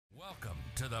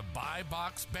to the Buy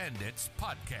Box Bandits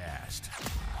podcast.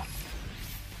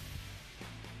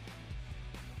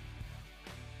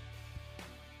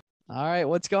 All right,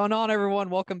 what's going on, everyone?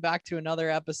 Welcome back to another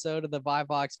episode of the Buy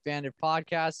Box Bandit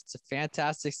podcast. It's a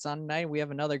fantastic Sunday night. We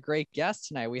have another great guest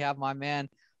tonight. We have my man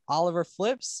Oliver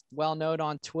Flips, well known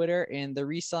on Twitter in the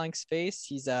reselling space.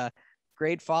 He's a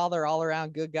great father, all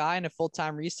around good guy, and a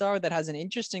full-time reseller that has an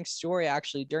interesting story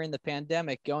actually during the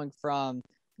pandemic, going from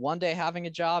one day having a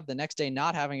job, the next day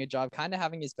not having a job, kind of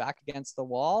having his back against the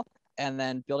wall, and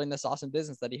then building this awesome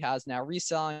business that he has now,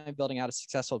 reselling and building out a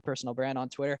successful personal brand on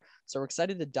Twitter. So we're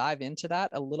excited to dive into that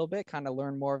a little bit, kind of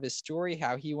learn more of his story,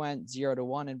 how he went 0 to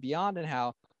 1 and beyond, and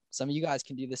how some of you guys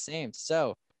can do the same.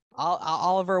 So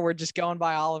Oliver, we're just going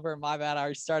by Oliver. My bad. I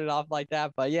already started off like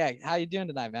that, but yeah, how you doing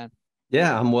tonight, man?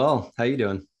 Yeah, I'm well. How you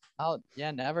doing? Oh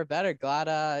yeah, never better.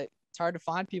 Glad it's hard to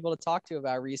find people to talk to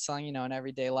about reselling, in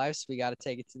everyday life. So we got to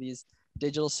take it to these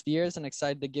digital spheres, and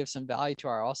excited to give some value to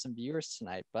our awesome viewers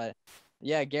tonight. But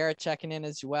yeah, Garrett checking in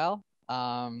as well.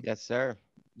 Yes, sir.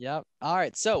 Yep. All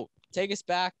right. So take us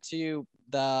back to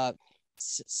the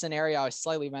scenario I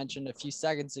slightly mentioned a few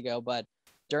seconds ago, but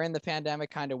during the pandemic,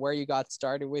 kind of where you got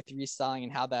started with reselling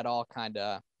and how that all kind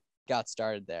of got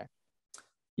started there.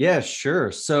 Yeah,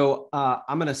 sure. So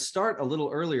I'm going to start a little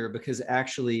earlier because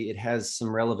actually it has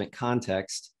some relevant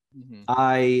context.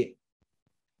 Mm-hmm.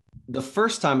 The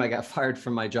first time I got fired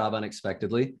from my job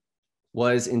unexpectedly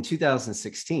was in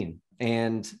 2016.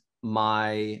 And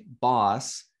my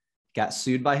boss got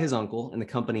sued by his uncle and the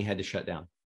company had to shut down.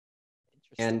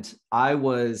 And I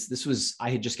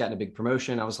had just gotten a big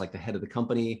promotion. I was like the head of the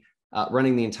company,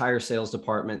 running the entire sales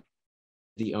department,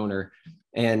 the owner.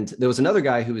 And there was another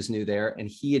guy who was new there, and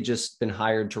he had just been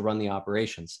hired to run the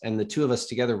operations. And the two of us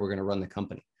together were going to run the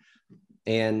company.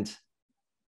 And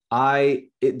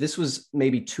this was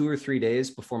maybe 2 or 3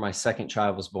 days before my second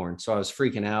child was born. So I was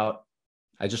freaking out.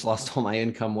 I just lost all my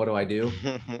income. What do I do?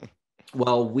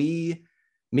 Well, me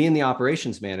and the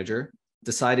operations manager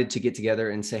decided to get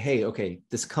together and say, hey, okay,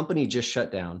 this company just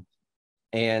shut down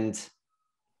and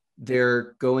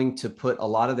they're going to put a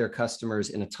lot of their customers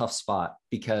in a tough spot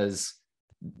because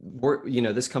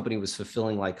this company was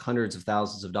fulfilling like hundreds of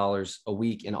thousands of dollars a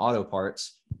week in auto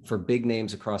parts for big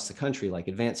names across the country, like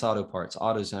Advanced Auto Parts,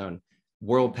 AutoZone,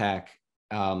 WorldPack,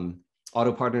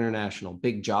 Auto Part International,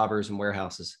 big jobbers and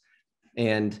warehouses.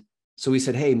 And so we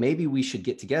said, hey, maybe we should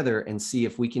get together and see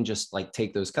if we can just like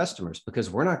take those customers because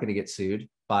we're not going to get sued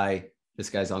by this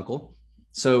guy's uncle.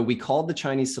 So we called the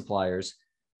Chinese suppliers.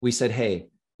 We said, hey,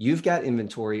 you've got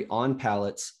inventory on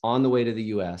pallets on the way to the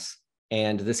US,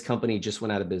 and this company just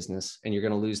went out of business and you're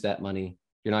going to lose that money.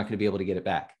 You're not going to be able to get it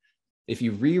back. If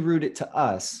you reroute it to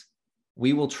us,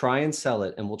 we will try and sell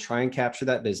it and we'll try and capture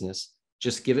that business.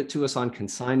 Just give it to us on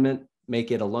consignment, make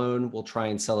it a loan. We'll try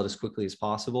and sell it as quickly as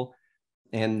possible.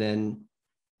 And then,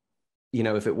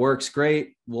 if it works,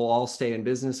 great, we'll all stay in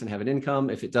business and have an income.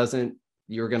 If it doesn't,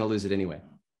 you're going to lose it anyway.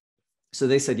 So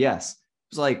they said, yes. It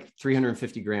was like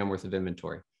 350 grand worth of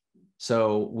inventory.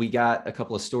 So we got a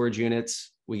couple of storage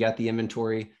units. We got the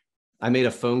inventory. I made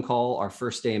a phone call our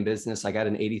first day in business. I got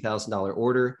an $80,000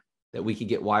 order that we could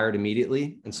get wired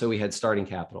immediately. And so we had starting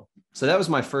capital. So that was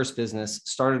my first business,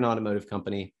 started an automotive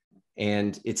company,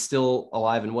 and it's still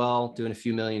alive and well, doing a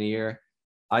few million a year.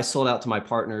 I sold out to my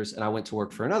partners and I went to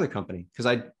work for another company because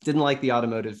I didn't like the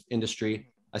automotive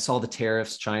industry. I saw the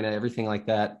tariffs, China, everything like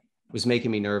that was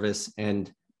making me nervous.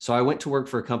 And so I went to work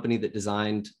for a company that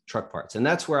designed truck parts. And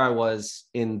that's where I was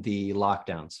in the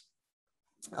lockdowns.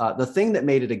 The thing that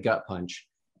made it a gut punch,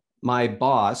 my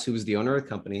boss, who was the owner of the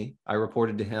company, I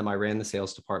reported to him, I ran the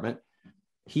sales department.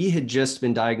 He had just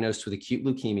been diagnosed with acute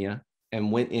leukemia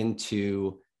and went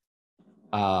into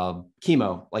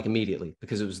chemo like immediately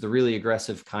because it was the really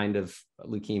aggressive kind of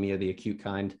leukemia, the acute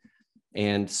kind.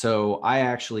 And so I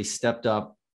actually stepped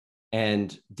up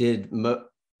and did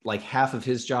like half of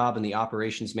his job, and the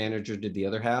operations manager did the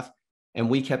other half. And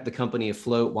we kept the company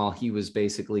afloat while he was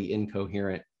basically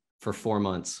incoherent for 4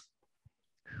 months.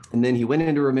 And then he went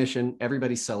into remission.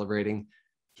 Everybody's celebrating.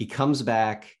 He comes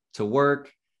back to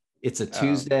work. It's a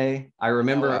Tuesday. I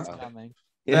remember.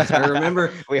 Yes, I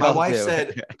remember my wife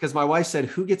said, because my wife said,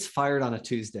 who gets fired on a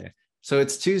Tuesday? So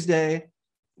it's Tuesday.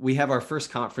 We have our first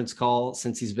conference call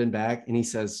since he's been back. And he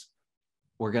says,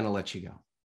 we're going to let you go.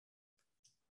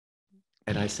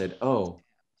 And I said, oh.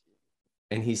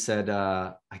 And he said,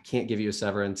 I can't give you a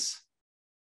severance.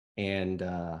 And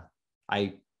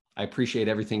I appreciate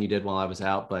everything you did while I was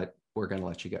out, but we're going to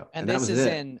let you go. And this is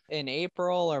in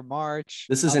April or March?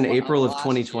 This is in April of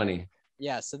 2020. Year.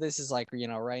 Yeah. So this is like,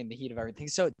 right in the heat of everything.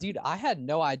 So dude, I had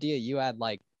no idea you had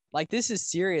like like this is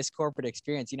serious corporate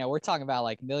experience. You know, we're talking about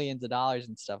like millions of dollars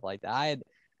and stuff like that.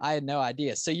 I had no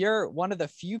idea. So you're one of the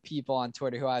few people on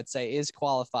Twitter who I would say is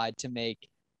qualified to make,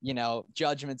 you know,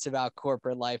 judgments about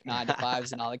corporate life, 9 to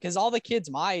 5s and all that. Because all the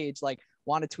kids my age like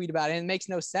want to tweet about it, and it makes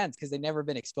no sense because they've never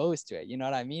been exposed to it. You know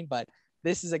what I mean? But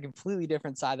this is a completely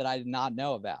different side that I did not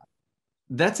know about.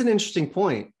 That's an interesting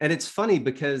point. And it's funny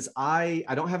because I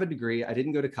don't have a degree. I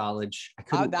didn't go to college. I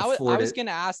couldn't afford it. I was going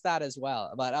to ask that as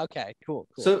well, but okay, cool.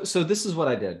 So this is what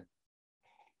I did.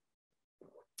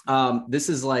 This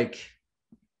is like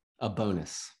a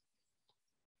bonus.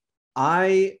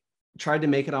 I tried to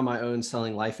make it on my own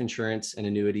selling life insurance and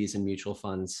annuities and mutual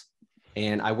funds.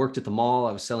 And I worked at the mall.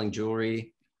 I was selling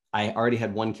jewelry. I already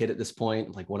had one kid at this point.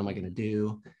 I'm like, what am I going to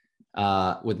do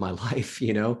with my life,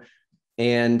 you know?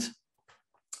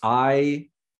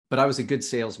 But I was a good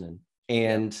salesman,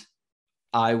 and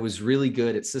I was really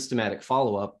good at systematic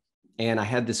follow-up. And I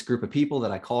had this group of people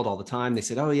that I called all the time. They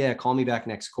said, oh yeah, call me back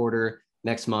next quarter,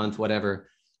 next month, whatever.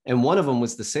 And one of them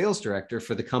was the sales director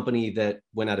for the company that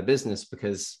went out of business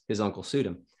because his uncle sued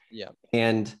him. Yeah.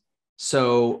 And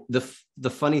so the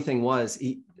funny thing was,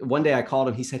 one day I called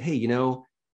him, he said, hey, you know,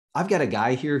 I've got a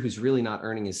guy here who's really not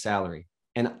earning his salary.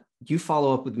 And you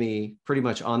follow up with me pretty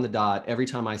much on the dot every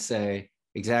time I say,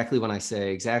 exactly when I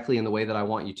say, exactly in the way that I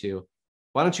want you to.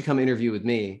 Why don't you come interview with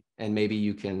me and maybe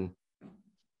you can,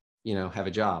 you know, have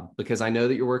a job, because I know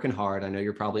that you're working hard. I know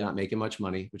you're probably not making much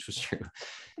money, which was true.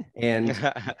 And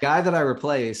the guy that I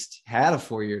replaced had a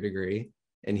 4-year degree,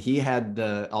 and he had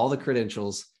all the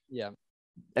credentials. Yeah.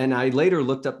 And I later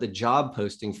looked up the job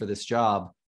posting for this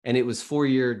job, and it was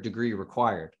 4-year degree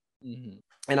required. Mm-hmm.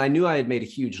 And I knew I had made a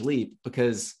huge leap,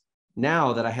 because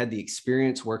now that I had the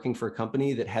experience working for a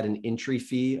company that had an entry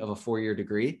fee of a 4-year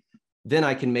degree, then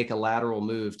I can make a lateral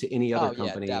move to any other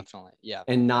company, definitely. Yeah.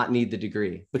 And not need the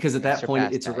degree, because at that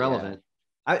point it's irrelevant.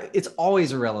 Yeah. It's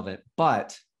always irrelevant,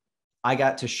 but I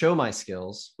got to show my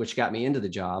skills, which got me into the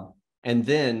job. And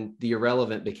then the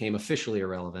irrelevant became officially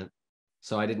irrelevant.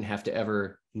 So I didn't have to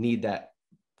ever need that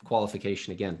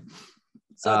qualification again.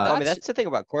 So I mean, that's the thing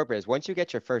about corporate is once you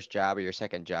get your first job or your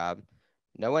second job,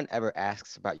 no one ever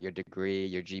asks about your degree,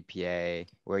 your GPA,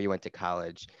 where you went to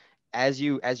college. As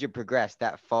you progress,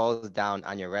 that falls down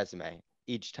on your resume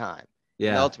each time. Yeah.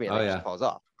 And ultimately, it just falls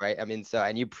off, right? I mean,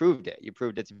 and you proved it. You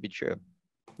proved it to be true.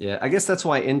 Yeah, I guess that's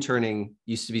why interning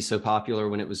used to be so popular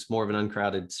when it was more of an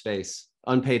uncrowded space.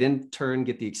 Unpaid intern,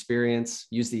 get the experience,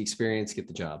 use the experience, get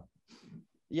the job.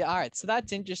 Yeah. All right. So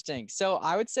that's interesting. So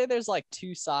I would say there's like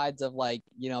two sides of like,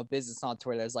 you know, business on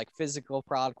Twitter. There's like physical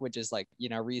product, which is like, you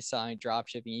know, reselling, drop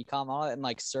shipping, e-com, all that, and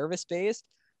like service based,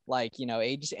 like, you know,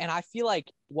 agency. And I feel like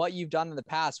what you've done in the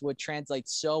past would translate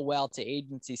so well to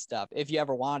agency stuff if you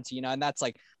ever wanted to, you know, and that's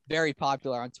like very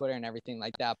popular on Twitter and everything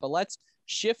like that. But let's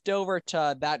shift over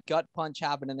to that gut punch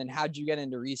happened. And then how'd you get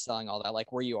into reselling all that?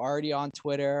 Like, were you already on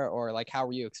Twitter, or like, how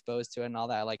were you exposed to it and all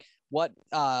that? Like, what,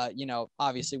 you know,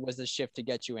 obviously was the shift to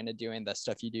get you into doing the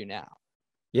stuff you do now?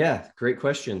 Yeah, great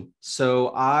question.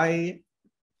 So I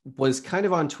was kind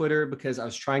of on Twitter because I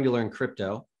was trying to learn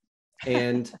crypto.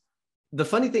 And the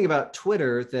funny thing about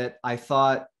Twitter that I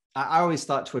always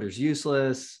thought Twitter's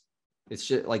useless. It's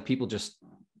just like people just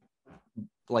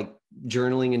like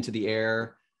journaling into the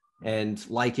air and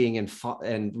liking and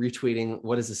retweeting.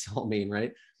 What does this all mean,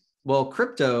 right? Well,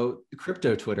 crypto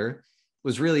Twitter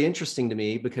was really interesting to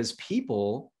me because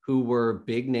people who were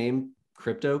big name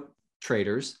crypto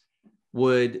traders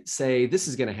would say, this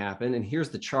is going to happen, and here's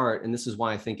the chart, and this is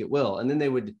why I think it will. And then they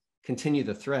would continue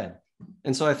the thread.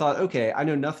 And so I thought, okay, I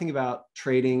know nothing about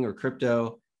trading or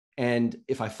crypto. And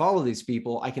if I follow these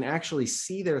people, I can actually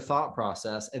see their thought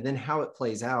process and then how it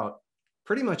plays out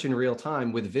pretty much in real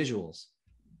time with visuals.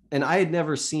 And I had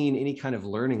never seen any kind of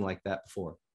learning like that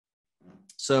before.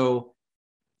 So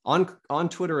on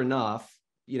Twitter enough,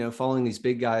 you know, following these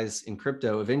big guys in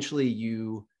crypto, eventually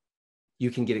you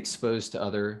can get exposed to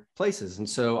other places. And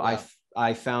so yeah.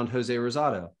 I found Jose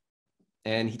Rosado,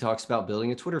 and he talks about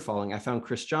building a Twitter following. I found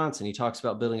Chris Johnson. He talks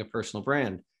about building a personal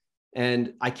brand.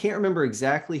 And I can't remember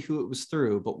exactly who it was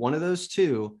through, but one of those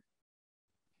two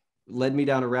led me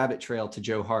down a rabbit trail to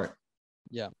Joe Hart.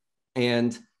 Yeah.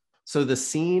 And so the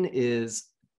scene is,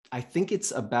 I think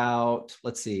it's about,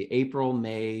 let's see, April,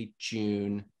 May,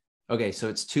 June. Okay. So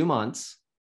it's 2 months.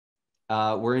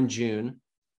 We're in June.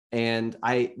 And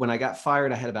when I got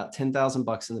fired, I had about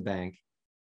 $10,000 in the bank,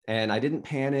 and I didn't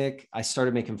panic. I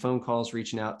started making phone calls,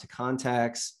 reaching out to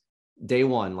contacts. Day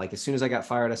one, like as soon as I got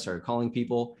fired, I started calling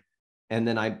people. And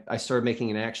then I started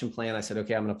making an action plan. I said,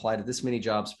 okay, I'm going to apply to this many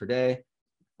jobs per day.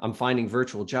 I'm finding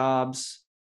virtual jobs.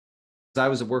 I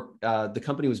was the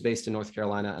company was based in North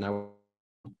Carolina, and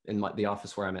I in the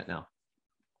office where I'm at now,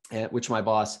 which my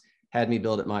boss had me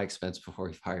build at my expense before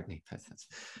he fired me.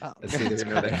 That's neither here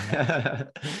nor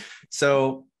there.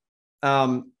 So,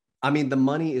 I mean, the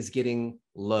money is getting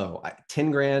low.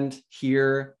 10 grand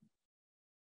here,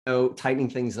 tightening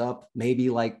things up, maybe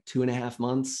like 2.5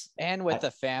 months. And with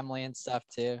the family and stuff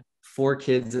too. 4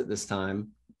 kids at this time.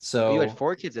 So you had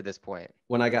 4 kids at this point.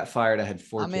 When I got fired, I had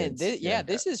 4 kids.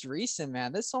 This is recent,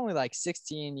 man. This is only like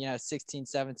 16,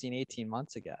 17, 18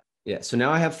 months ago. Yeah. So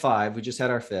now I have 5. We just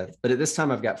had our 5th. But at this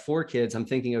time, I've got 4 kids. I'm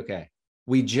thinking, okay,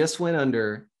 we just went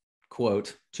under,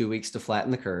 quote, 2 weeks to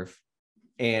flatten the curve.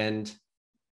 And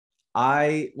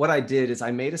what I did is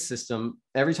I made a system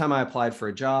every time I applied for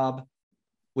a job,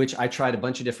 which I tried a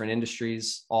bunch of different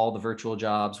industries, all the virtual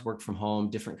jobs, work from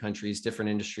home, different countries, different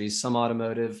industries, some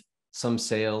automotive, some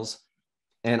sales.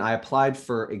 And I applied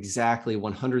for exactly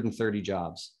 130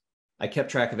 jobs. I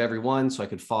kept track of every one so I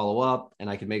could follow up and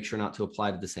I could make sure not to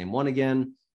apply to the same one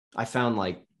again. I found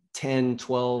like 10,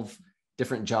 12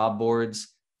 different job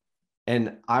boards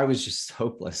and I was just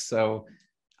hopeless. So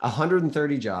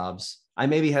 130 jobs. I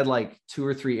maybe had like 2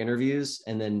 or 3 interviews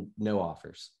and then no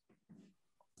offers.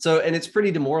 So, and it's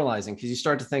pretty demoralizing because you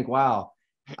start to think, wow,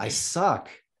 I suck.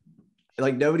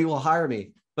 Like nobody will hire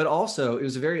me. But also it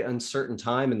was a very uncertain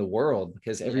time in the world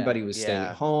because everybody was staying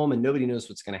at home and nobody knows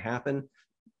what's going to happen.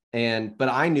 But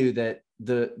I knew that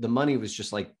the money was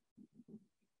just like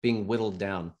being whittled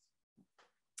down.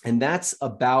 And that's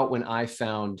about when I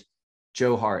found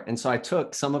Joe Hart. And so I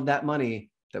took some of that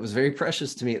money that was very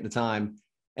precious to me at the time.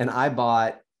 And I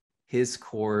bought his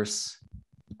course,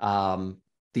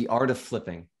 The Art of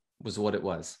Flipping was what it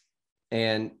was.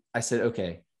 And I said,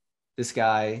 okay, this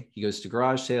guy, he goes to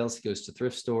garage sales, he goes to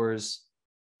thrift stores,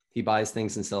 he buys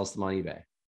things and sells them on eBay.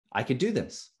 I could do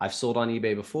this. I've sold on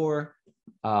eBay before.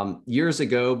 Years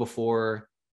ago, before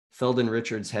Feldon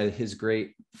Richards had his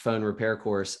great phone repair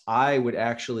course, I would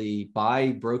actually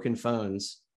buy broken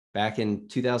phones back in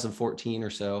 2014 or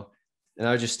so. And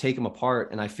I would just take them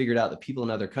apart. And I figured out that people in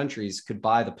other countries could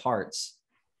buy the parts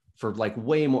for like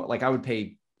way more. Like I would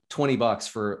pay $20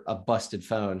 for a busted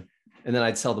phone. And then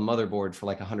I'd sell the motherboard for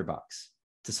like $100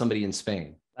 to somebody in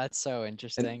Spain. That's so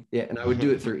interesting. And I would do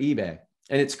it through eBay.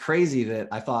 And it's crazy that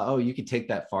I thought, oh, you could take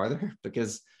that farther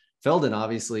because Feldon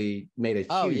obviously made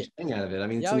a huge thing out of it. I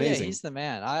mean, it's amazing. Yeah, he's the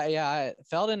man.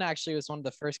 Feldon actually was one of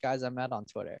the first guys I met on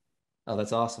Twitter. Oh,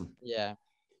 that's awesome. Yeah.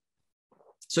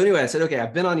 So anyway, I said, okay,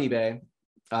 I've been on eBay.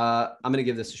 I'm going to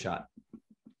give this a shot.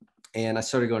 And I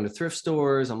started going to thrift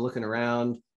stores. I'm looking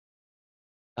around.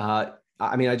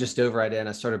 I just dove right in.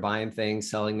 I started buying things,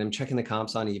 selling them, checking the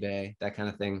comps on eBay, that kind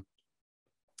of thing.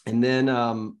 And then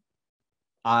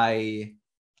I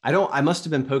must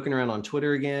have been poking around on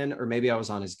Twitter again, or maybe I was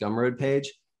on his Gumroad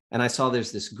page and I saw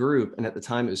there's this group. And at the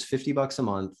time it was $50 a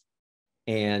month.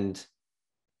 And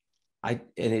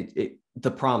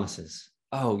the promises,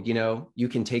 you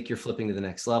can take your flipping to the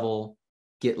next level,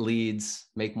 get leads,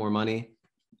 make more money.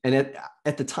 And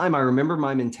at the time, I remember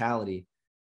my mentality.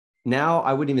 Now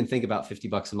I wouldn't even think about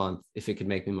 $50 a month if it could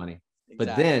make me money. Exactly.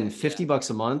 But then $50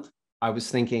 a month, I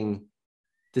was thinking,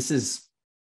 this is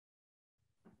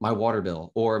my water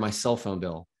bill or my cell phone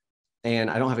bill.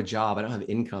 And I don't have a job. I don't have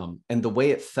income. And the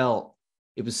way it felt,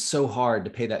 it was so hard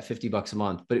to pay that $50 a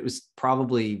month, but it was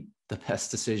probably the best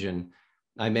decision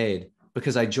I made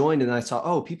because I joined and I saw,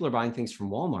 oh, people are buying things from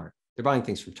Walmart. They're buying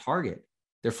things from Target.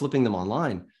 They're flipping them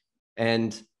online.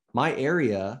 And my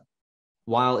area,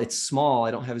 while it's small,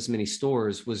 I don't have as many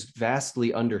stores, was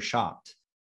vastly undershopped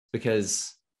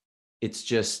because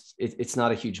it's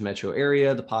not a huge metro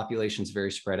area. The population's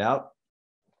very spread out.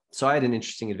 So I had an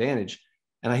interesting advantage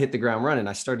and I hit the ground running.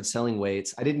 I started selling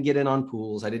weights. I didn't get in on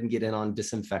pools. I didn't get in on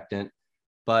disinfectant,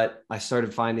 but I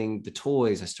started finding the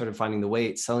toys. I started finding the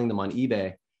weights, selling them on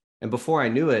eBay. And before I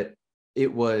knew it,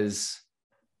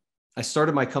 I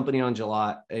started my company on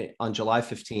July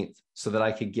 15th so that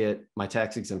I could get my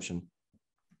tax exemption.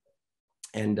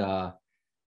 And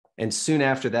soon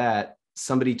after that,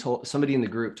 somebody in the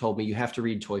group told me, you have to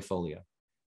read Toyfolio.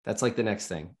 That's like the next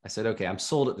thing. I said, okay, I'm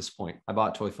sold at this point. I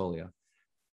bought Toyfolio.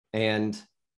 And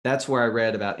that's where I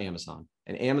read about Amazon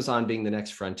and Amazon being the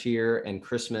next frontier and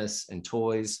Christmas and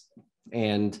toys.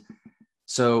 And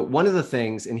so one of the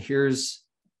things, and here's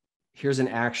an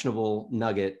actionable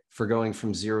nugget for going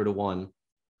from 0 to 1.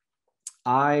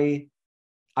 I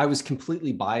was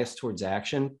completely biased towards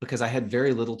action because I had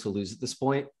very little to lose at this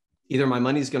point. Either my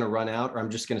money's going to run out or I'm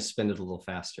just going to spend it a little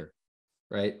faster,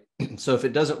 right? So if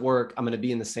it doesn't work, I'm going to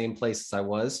be in the same place as I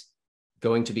was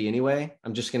going to be anyway.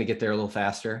 I'm just going to get there a little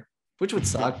faster, which would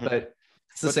suck, but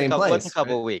it's the same place. What's a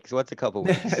couple of weeks?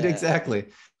 Exactly.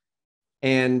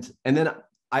 And then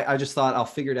I just thought I'll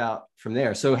figure it out from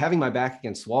there. So having my back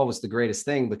against the wall was the greatest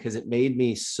thing because it made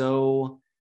me so,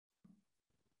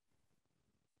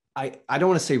 I don't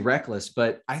want to say reckless,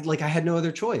 but I had no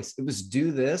other choice. It was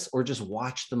do this or just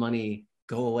watch the money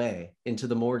go away into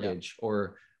the mortgage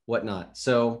or whatnot.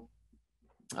 So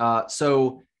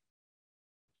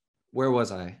where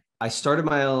was I? I started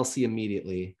my LLC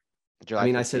immediately.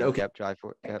 I said, okay, July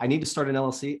 4th. Yep. I need to start an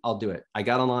LLC. I'll do it. I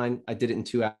got online. I did it in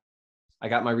 2 hours. I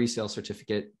got my resale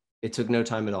certificate. It took no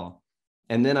time at all.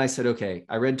 And then I said, okay,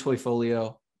 I read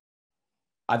Toyfolio.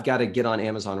 I've got to get on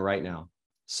Amazon right now.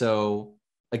 So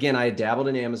again, I had dabbled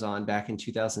in Amazon back in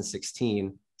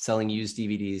 2016, selling used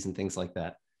DVDs and things like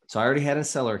that. So I already had a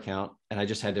seller account and I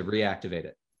just had to reactivate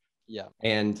it. Yeah.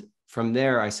 And from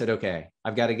there, I said, okay,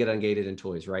 I've got to get ungated in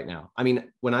toys right now. I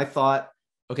mean, when I thought,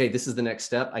 okay, this is the next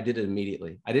step, I did it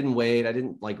immediately. I didn't wait. I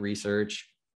didn't research.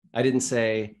 I didn't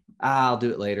say, I'll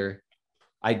do it later.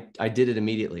 I did it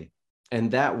immediately.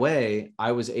 And that way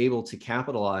I was able to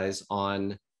capitalize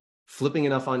on flipping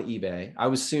enough on eBay. I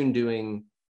was soon doing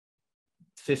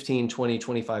 $15,000,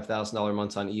 $20,000, $25,000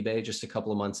 months on eBay, just a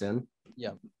couple of months in.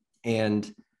 Yeah.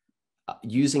 And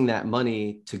using that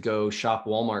money to go shop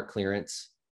Walmart clearance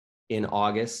in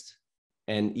August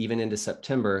and even into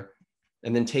September,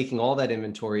 and then taking all that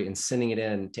inventory and sending it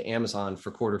in to Amazon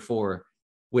for Q4,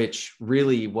 which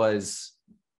really was,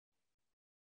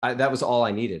 that was all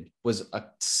I needed, was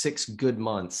 6 good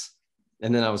months.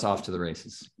 And then I was off to the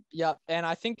races. Yeah. And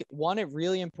I think a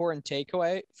really important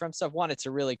takeaway from stuff, it's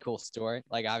a really cool story.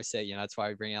 Like obviously, that's why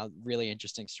we bring out really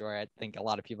interesting story. I think a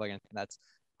lot of people are going to think that's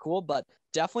cool, but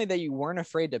definitely that you weren't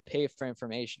afraid to pay for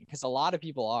information, because a lot of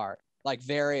people are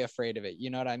very afraid of it. You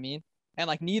know what I mean? And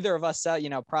neither of us sell,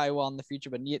 probably will in the future,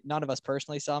 but none of us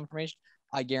personally sell information.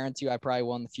 I guarantee you I probably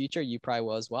will in the future. You probably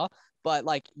will as well. But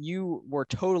you were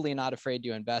totally not afraid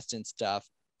to invest in stuff.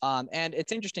 And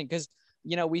it's interesting because,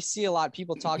 we see a lot of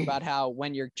people talk about how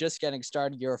when you're just getting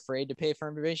started, you're afraid to pay for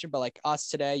information. But us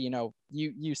today,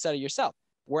 you said it yourself.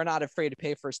 We're not afraid to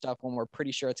pay for stuff when we're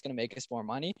pretty sure it's going to make us more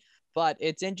money. But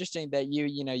it's interesting that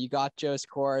you got Joe's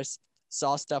course,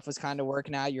 saw stuff was kind of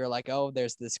working out. You're like, oh,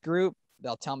 there's this group.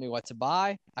 They'll tell me what to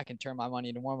buy. I can turn my money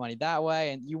into more money that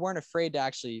way. And you weren't afraid to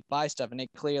actually buy stuff. And it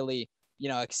clearly,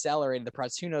 accelerated the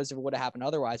process. Who knows if it would have happened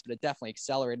otherwise, but it definitely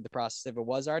accelerated the process if it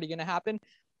was already going to happen.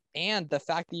 And the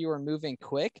fact that you were moving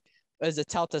quick is a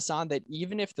tell to sign that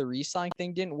even if the reselling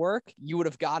thing didn't work, you would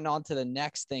have gotten on to the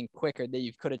next thing quicker that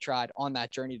you could have tried on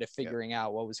that journey to figuring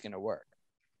out what was going to work.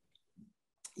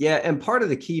 Yeah. And part of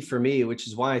the key for me, which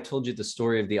is why I told you the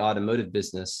story of the automotive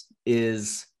business,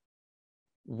 is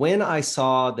when I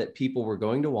saw that people were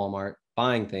going to Walmart,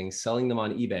 buying things, selling them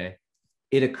on eBay,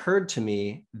 it occurred to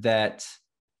me that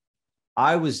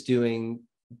I was doing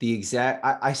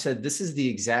I said, this is the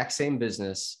exact same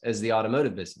business as the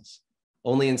automotive business.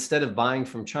 Only instead of buying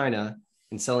from China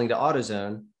and selling to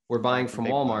AutoZone, we're buying from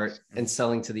Walmart and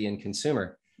selling to the end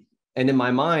consumer. And in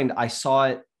my mind, I saw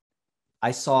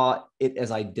it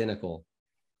as identical.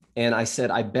 And I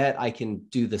said, I bet I can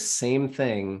do the same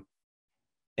thing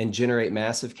and generate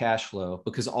massive cash flow,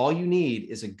 because all you need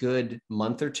is a good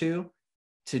month or two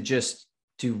to just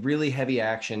do really heavy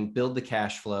action, build the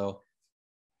cash flow,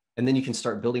 and then you can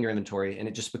start building your inventory and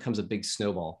it just becomes a big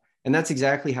snowball. And that's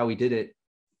exactly how we did it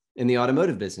in the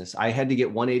automotive business. I had to get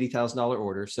one $80,000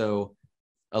 order. So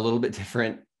a little bit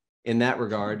different in that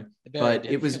regard, but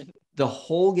it was the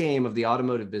whole game of the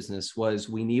automotive business was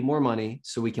we need more money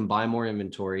so we can buy more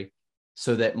inventory,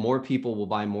 so that more people will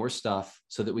buy more stuff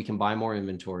so that we can buy more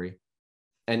inventory.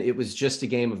 And it was just a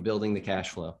game of building the cash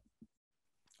flow,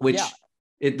 which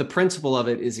the principle of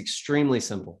it is extremely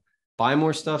simple. Buy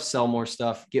more stuff, sell more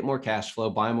stuff, get more cash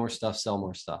flow, buy more stuff, sell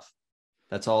more stuff.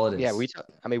 That's all it is. Yeah, we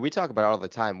talk about it all the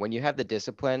time. When you have the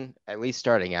discipline, at least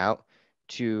starting out,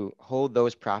 to hold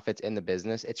those profits in the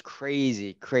business, it's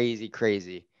crazy, crazy,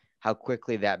 crazy how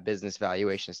quickly that business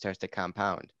valuation starts to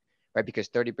compound, right? Because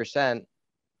 30%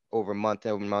 over month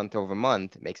over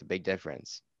month makes a big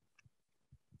difference.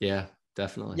 Yeah,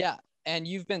 definitely. Yeah. And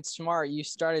you've been smart. You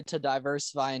started to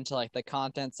diversify into the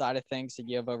content side of things. So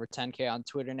you have over 10K on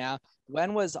Twitter now.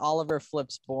 When was Oliver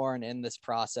Flips born in this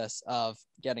process of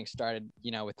getting started,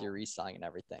 with your reselling and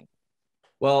everything?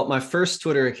 Well, my first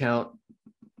Twitter account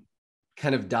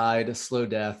kind of died a slow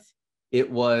death. It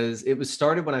was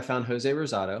started when I found Jose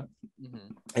Rosado,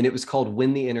 and it was called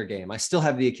Win the Inner Game. I still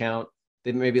have the account.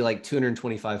 They maybe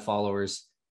 225 followers.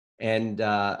 And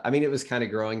it was kind of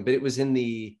growing, but it was in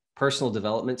the personal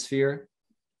development sphere.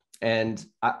 And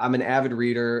I'm an avid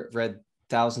reader, read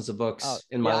thousands of books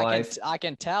in my life. I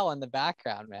can tell in the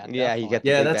background, man. Yeah, Definitely. you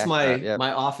get that's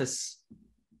my office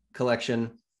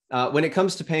collection. When it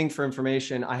comes to paying for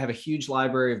information, I have a huge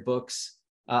library of books.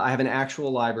 I have an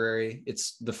actual library.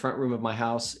 It's the front room of my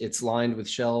house. It's lined with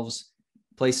shelves,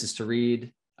 places to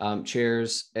read,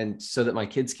 chairs, and so that my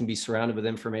kids can be surrounded with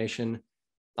information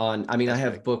on, I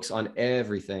have books on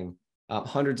everything,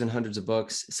 hundreds and hundreds of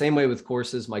books. Same way with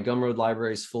courses. My Gumroad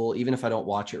library is full. Even if I don't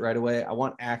watch it right away, I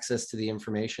want access to the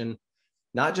information,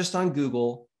 not just on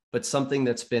Google, but something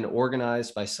that's been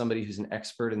organized by somebody who's an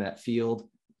expert in that field,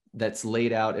 that's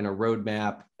laid out in a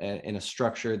roadmap and in a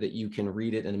structure that you can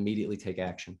read it and immediately take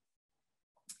action.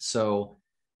 So,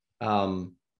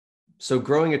 so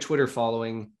growing a Twitter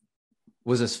following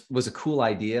was a cool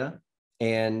idea.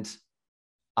 And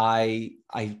I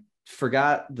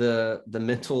forgot the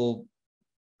mental,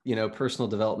 personal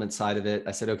development side of it.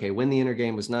 I said, okay, win the inner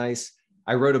game was nice.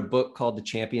 I wrote a book called The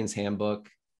Champion's Handbook.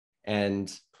 And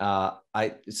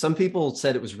some people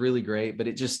said it was really great, but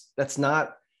it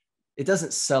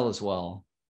doesn't sell as well,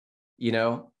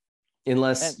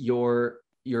 unless you're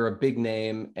a big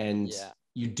name and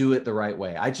you do it the right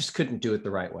way. I just couldn't do it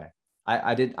the right way.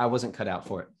 I wasn't cut out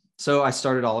for it. So I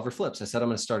started Oliver Flips. I said, I'm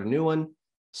going to start a new one,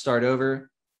 start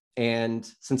over. And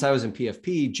since I was in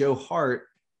PFP, Joe Hart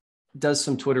does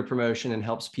some Twitter promotion and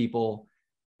helps people.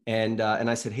 And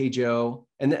I said, hey, Joe,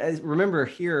 and remember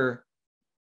here,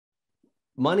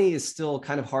 money is still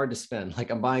kind of hard to spend. Like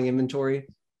I'm buying inventory,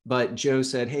 but Joe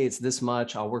said, hey, it's this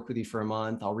much. I'll work with you for a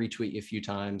month. I'll retweet you a few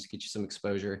times, get you some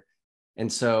exposure.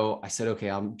 And so I said, okay,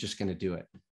 I'm just going to do it.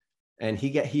 And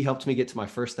he helped me get to my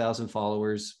first 1,000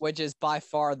 followers, which is by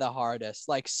far the hardest.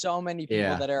 Like so many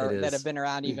people that have been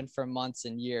around even for months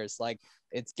and years, like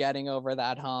it's getting over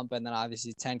that hump. And then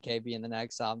obviously 10K being the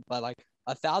next hump, but like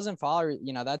 1,000 followers,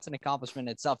 that's an accomplishment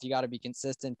in itself. You got to be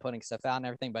consistent, putting stuff out and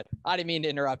everything, but I didn't mean to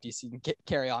interrupt you. So you can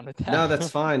carry on with that. No, that's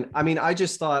fine. I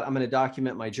just thought I'm going to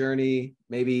document my journey.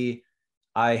 Maybe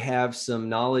I have some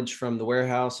knowledge from the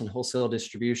warehouse and wholesale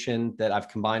distribution that I've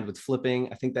combined with flipping.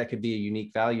 I think that could be a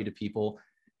unique value to people.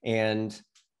 And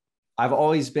I've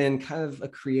always been kind of a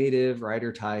creative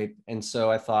writer type. And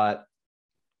so I thought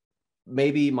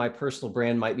maybe my personal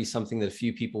brand might be something that a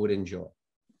few people would enjoy.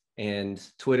 And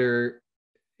Twitter,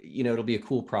 it'll be a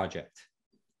cool project.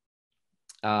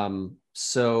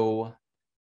 So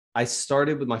I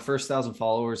started with my first 1,000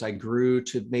 followers. I grew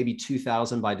to maybe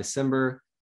 2,000 by December.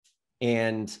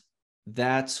 And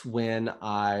that's when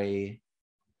I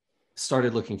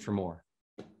started looking for more.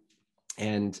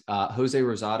 And Jose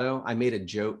Rosado, I made a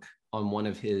joke on one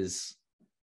of his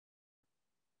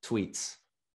tweets.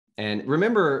 And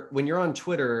remember, when you're on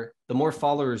Twitter, the more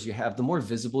followers you have, the more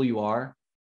visible you are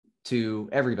to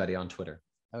everybody on Twitter.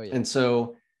 Oh, yeah. And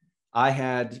so I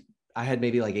had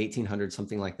maybe like 1,800,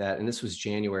 something like that. And this was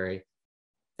January.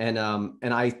 And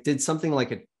I did something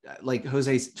like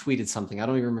Jose tweeted something. I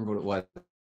don't even remember what it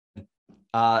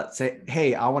was. Say,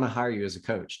 hey, I want to hire you as a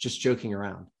coach, just joking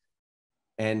around.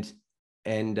 And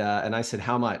I said,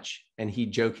 how much? And he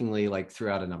jokingly threw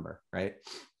out a number. Right.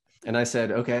 And I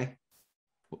said, okay,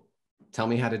 tell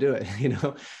me how to do it.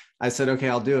 I said, okay,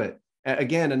 I'll do it.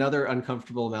 Again, another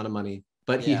uncomfortable amount of money,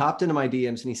 but he hopped into my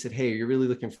DMs and he said, hey, you're really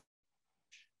looking for,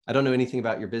 I don't know anything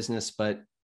about your business, but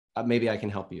maybe I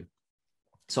can help you.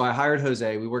 So I hired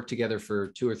Jose. We worked together for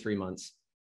 2 or 3 months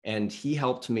and he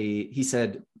helped me. He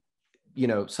said,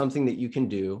 something that you can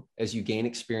do as you gain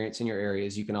experience in your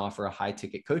areas, you can offer a high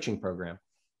ticket coaching program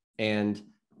and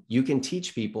you can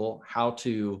teach people how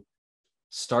to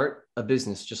start a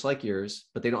business just like yours,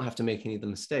 but they don't have to make any of the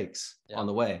mistakes on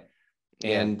the way.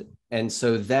 And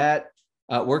so that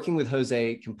working with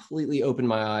Jose completely opened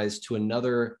my eyes to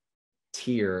another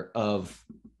tier of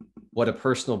what a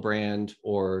personal brand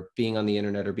or being on the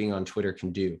internet or being on Twitter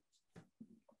can do.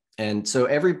 And so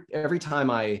every time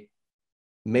I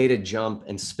made a jump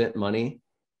and spent money,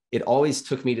 it always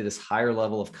took me to this higher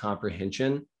level of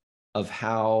comprehension of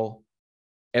how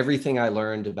everything I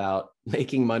learned about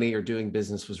making money or doing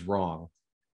business was wrong,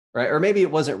 right? Or maybe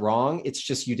it wasn't wrong. It's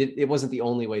just it wasn't the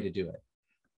only way to do it.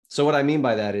 So what I mean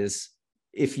by that is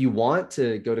if you want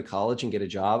to go to college and get a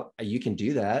job, you can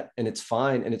do that and it's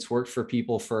fine. And it's worked for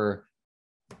people for,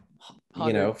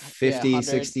 50,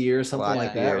 60 years, something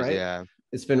like that, right? Yeah.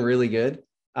 It's been really good.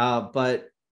 But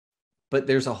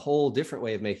there's a whole different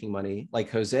way of making money, like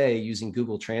Jose using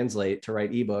Google Translate to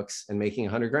write ebooks and making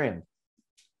 $100,000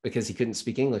 because he couldn't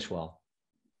speak English well.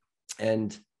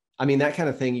 And that kind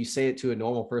of thing, you say it to a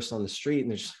normal person on the street and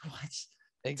they're just, what?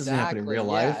 It doesn't happen in real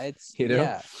life,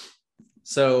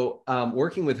 So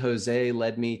working with Jose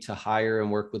led me to hire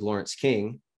and work with Lawrence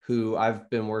King, who I've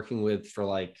been working with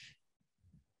for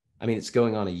it's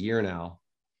going on a year now.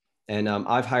 And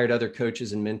I've hired other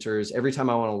coaches and mentors. Every time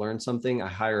I want to learn something, I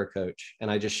hire a coach and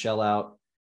I just shell out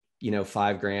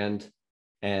 $5,000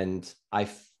 and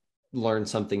learned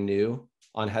something new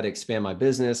on how to expand my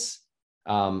business.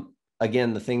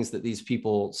 Again, the things that these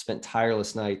people spent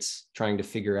tireless nights trying to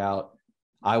figure out,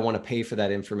 I want to pay for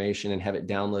that information and have it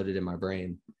downloaded in my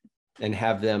brain and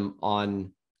have them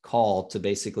on call to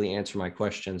basically answer my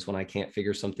questions when I can't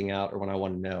figure something out or when I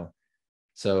want to know.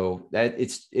 So that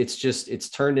it's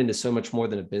turned into so much more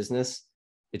than a business.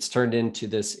 It's turned into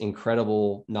this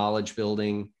incredible knowledge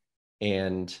building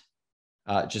and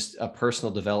just a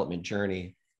personal development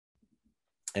journey.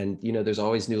 And, there's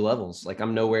always new levels. Like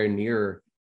I'm nowhere near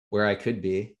where I could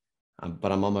be,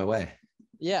 but I'm on my way.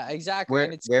 Yeah, exactly.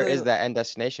 Where is that end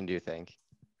destination, do you think?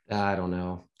 I don't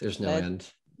know. There's no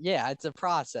end. Yeah, it's a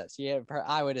process. Yeah,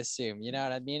 I would assume, you know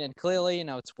what I mean? And clearly,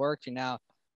 it's worked. You're now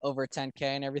over 10K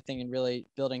and everything and really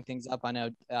building things up. I know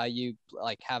you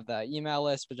have the email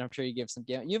list, which I'm sure you give some.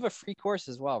 You have a free course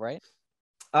as well, right?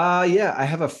 Yeah, I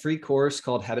have a free course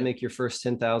called How to Make Your First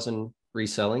 10,000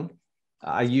 Reselling.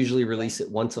 I usually release it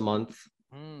once a month.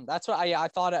 That's what I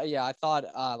thought. Yeah, I thought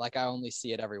I only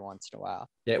see it every once in a while.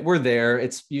 Yeah, we're there.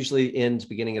 It's usually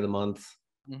beginning of the month.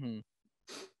 Mm-hmm.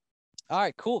 All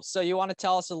right, cool. So you want to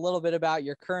tell us a little bit about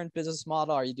your current business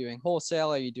model? Are you doing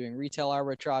wholesale? Are you doing retail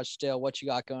arbitrage still? What you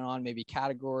got going on? Maybe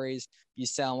categories you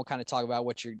sell, and we'll kind of talk about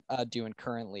what you're doing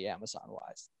currently Amazon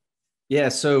wise. Yeah,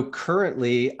 so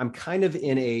currently I'm kind of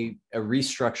in a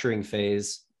restructuring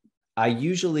phase. I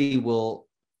usually will,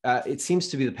 it seems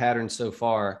to be the pattern so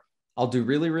far. I'll do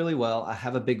really, really well. I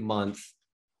have a big month.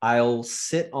 I'll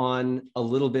sit on a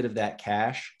little bit of that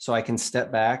cash so I can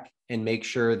step back and make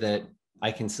sure that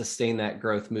I can sustain that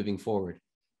growth moving forward.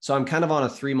 So I'm kind of on a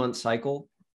 3-month cycle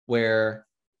where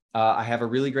I have a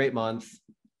really great month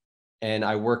and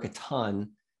I work a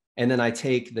ton. And then I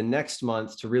take the next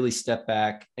month to really step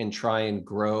back and try and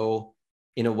grow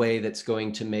in a way that's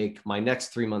going to make my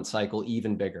next 3-month cycle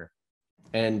even bigger.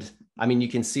 And I mean, you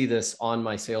can see this on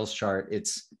my sales chart.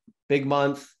 It's big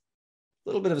month, a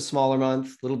little bit of a smaller month,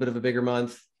 a little bit of a bigger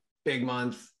month, big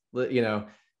month,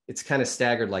 it's kind of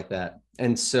staggered like that.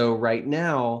 And so right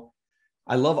now,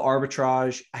 I love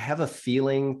arbitrage. I have a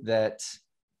feeling that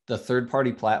the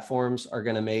third-party platforms are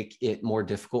going to make it more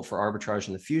difficult for arbitrage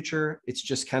in the future. It's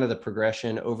just kind of the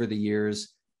progression over the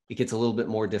years. It gets a little bit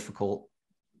more difficult.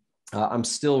 I'm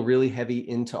still really heavy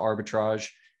into arbitrage.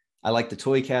 I like the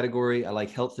toy category. I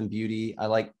like health and beauty. I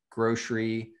like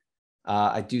grocery.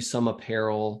 I do some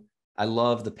apparel. I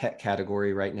love the pet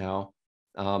category right now.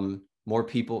 There are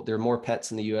more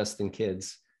pets in the US than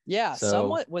kids. Yeah.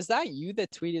 So, was that you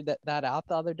that tweeted that out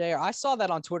the other day? Or I saw that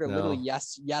on Twitter literally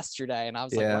yesterday. And I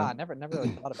was like, wow, I never really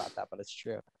thought about that, but it's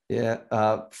true. Yeah.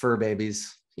 Fur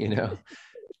babies,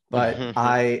 but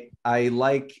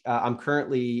I'm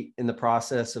currently in the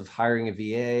process of hiring a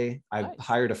VA. I've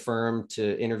hired a firm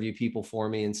to interview people for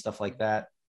me and stuff like that.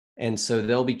 And so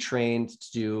they'll be trained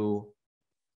to do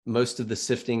most of the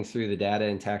sifting through the data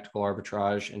in tactical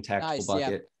arbitrage and tactical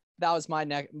bucket. Yeah. That was my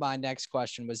next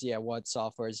question was, what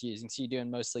software is using? So you're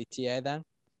doing mostly TA then?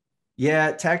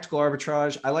 Yeah, tactical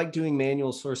arbitrage. I like doing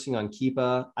manual sourcing on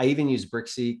Keepa. I even use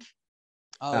BrickSeek.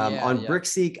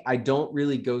 BrickSeek, I don't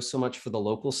really go so much for the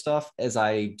local stuff as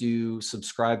I do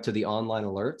subscribe to the online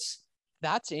alerts.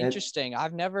 That's interesting. I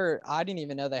didn't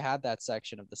even know they had that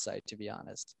section of the site, to be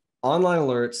honest. Online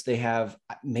alerts, they have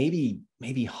maybe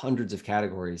hundreds of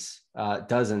categories,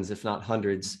 dozens, if not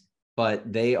hundreds,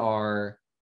 but they are,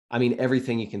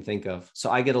 everything you can think of.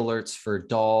 So I get alerts for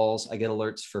dolls. I get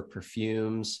alerts for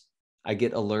perfumes. I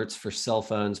get alerts for cell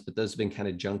phones, but those have been kind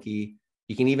of junky.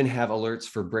 You can even have alerts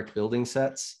for brick building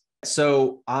sets.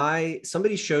 So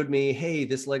somebody showed me, hey,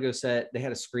 this Lego set, they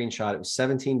had a screenshot. It was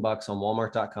 $17 on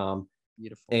Walmart.com.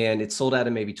 Beautiful. And it sold out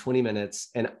in maybe 20 minutes.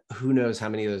 And who knows how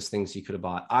many of those things you could have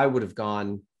bought. I would have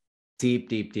gone deep,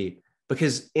 deep, deep,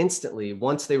 because instantly,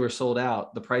 once they were sold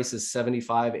out, the price is $75,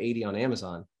 $80 on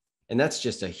Amazon. And that's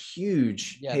just a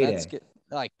huge payday. That's good.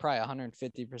 Like probably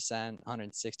 150%,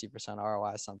 160%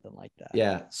 ROI, something like that.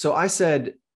 Yeah. So I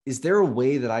said, is there a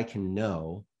way that I can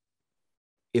know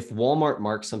if Walmart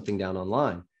marks something down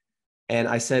online? And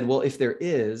I said, well, if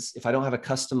I don't have a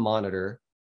custom monitor,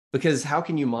 because how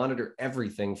can you monitor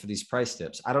everything for these price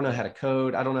tips? I don't know how to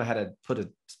code. I don't know how to put a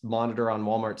monitor on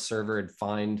Walmart's server and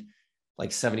find like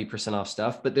 70% off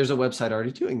stuff, but there's a website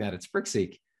already doing that. It's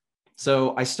BrickSeek.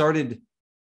 So I started,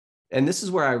 and this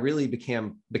is where I really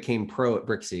became pro at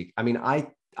BrickSeek.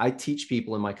 I teach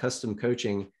people in my custom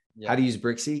coaching how to use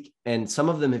BrickSeek, and some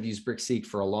of them have used BrickSeek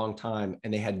for a long time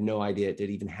and they had no idea it did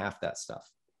even half that stuff.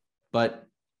 But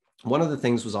one of the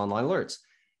things was online alerts.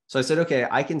 So I said, okay,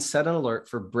 I can set an alert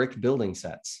for brick building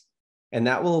sets, and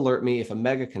that will alert me if a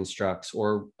mega constructs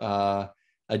or a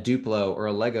a Duplo or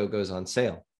a Lego goes on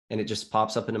sale, and it just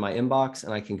pops up into my inbox,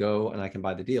 and I can go and I can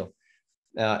buy the deal.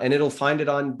 And it'll find it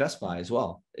on Best Buy as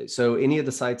well. So any of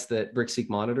the sites that BrickSeek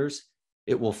monitors,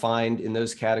 it will find in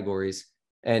those categories,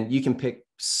 and you can pick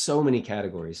so many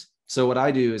categories. So what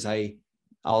I do is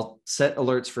I'll set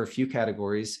alerts for a few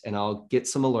categories, and I'll get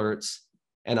some alerts,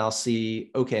 and I'll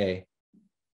see, okay,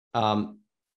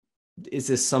 is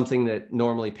this something that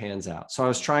normally pans out? So I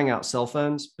was trying out cell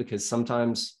phones, because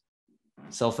sometimes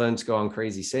cell phones go on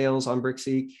crazy sales on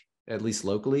BrickSeek, at least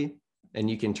locally, and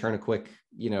you can turn a quick,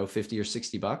 50 or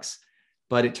 $60,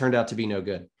 but it turned out to be no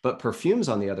good. But perfumes,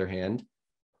 on the other hand,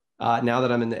 now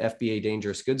that I'm in the FBA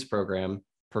dangerous goods program,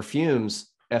 perfumes,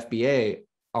 FBA,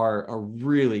 are a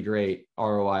really great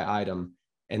ROI item,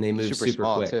 and they move super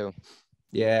small quick too.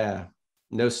 Yeah,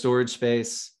 no storage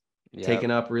space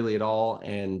taken up really at all.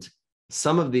 And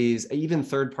some of these, even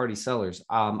third-party sellers,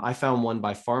 I found one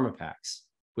by PharmaPacks,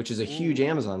 which is a huge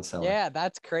Amazon seller. Yeah,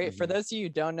 that's great. For those of you who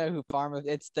don't know who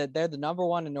they're the number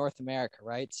one in North America,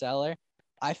 right? Seller.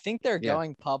 I think they're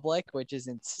going public, which is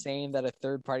insane that a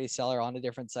third-party seller on a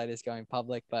different site is going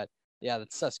public. But yeah,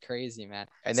 that's just crazy, man.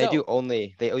 And they do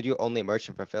only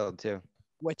merchant fulfilled too,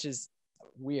 which is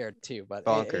weird too. But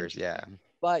bonkers, yeah.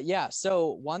 But yeah,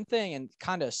 so one thing and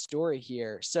kind of story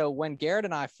here. So when Garrett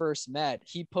and I first met,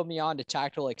 he put me on to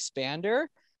Tactical Expander,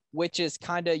 which is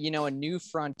kind of, a new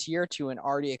frontier to an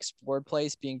already explored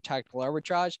place being Tactical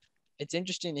Arbitrage. It's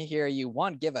interesting to hear you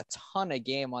give a ton of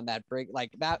game on that break.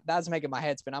 Like that's making my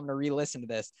head spin. I'm going to re-listen to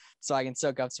this so I can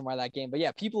soak up some more of that game. But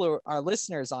yeah, people who are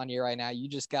listeners on here right now, you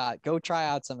just go try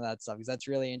out some of that stuff, because that's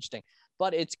really interesting.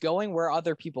 But it's going where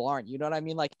other people aren't. You know what I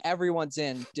mean? Like everyone's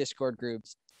in Discord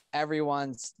groups.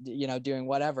 Everyone's, doing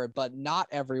whatever, but not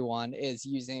everyone is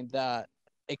using the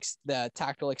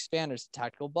tactical expanders, the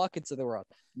tactical buckets of the world.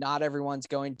 Not everyone's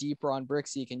going deeper on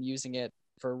BrickSeek and using it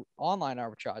for online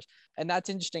arbitrage. And that's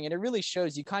interesting. And it really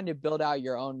shows you kind of build out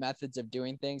your own methods of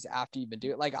doing things after you've been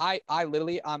doing it. Like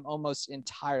I'm almost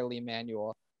entirely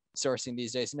manual sourcing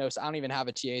these days. No, so I don't even have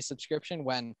a TA subscription,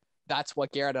 when that's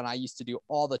what Garrett and I used to do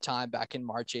all the time back in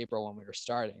March, April when we were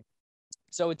starting.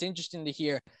 So it's interesting to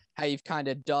hear how you've kind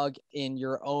of dug in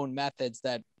your own methods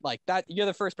that you're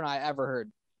the first one I ever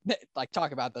heard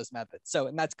talk about those methods. So,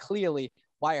 and that's clearly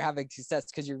why you're having success,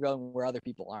 because you're going where other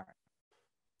people aren't.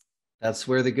 That's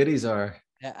where the goodies are.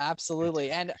 Yeah,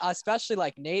 absolutely. And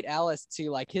especially Nate Ellis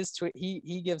too, his tweet,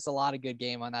 he gives a lot of good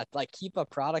game on that. Keep a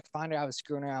product finder. I was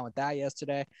screwing around with that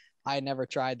yesterday. I had never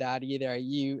tried that either. Are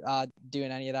you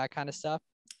doing any of that kind of stuff?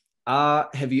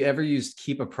 Have you ever used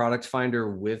Keep a Product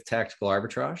Finder with Tactical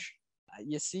Arbitrage?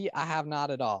 You see, I have not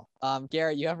at all.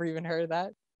 Garrett, you ever even heard of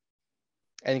that?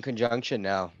 In conjunction?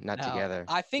 No, not together.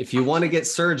 I think if you want to get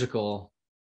surgical,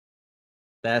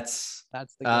 that's the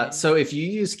game. So if you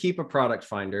use Keep a Product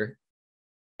Finder,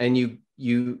 and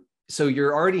so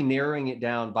you're already narrowing it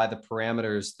down by the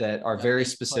parameters that are very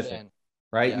specific,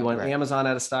 right? You want Amazon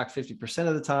out of stock 50%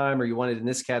 of the time, or you want it in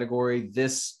this category,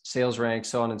 this sales rank,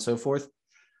 so on and so forth.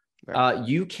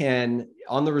 You can,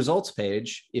 on the results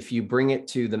page, if you bring it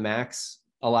to the max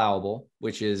allowable,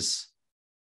 which is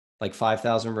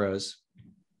 5,000 rows,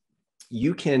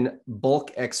 you can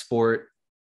bulk export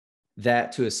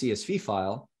that to a CSV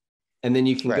file, and then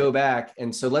you can go back.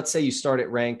 And so let's say you start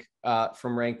at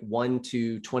from rank 1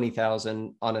 to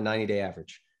 20,000 on a 90-day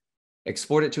average.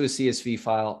 Export it to a CSV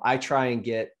file. I try and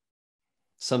get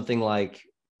something like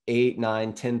 8,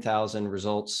 9, 10,000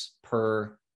 results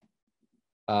per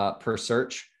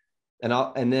search.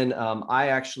 And then I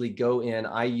actually go in,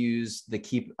 I use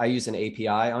an API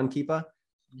on Keepa,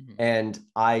 and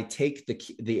I take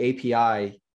the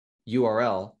API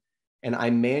URL and I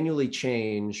manually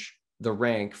change the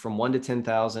rank from 1 to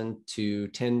 10,000 to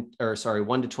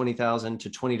 1 to 20,000 to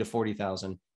 20 to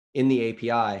 40,000 in the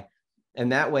API.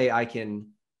 And that way I can,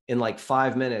 in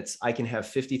 5 minutes, I can have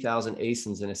 50,000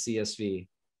 ASINs in a CSV.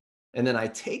 And then I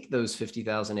take those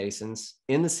 50,000 ASINs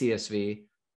in the CSV,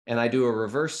 and I do a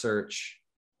reverse search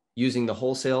using the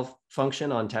wholesale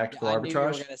function on Tactical Arbitrage. I knew you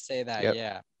were going to say that.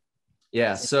 Yep.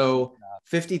 Yeah. So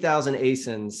 50,000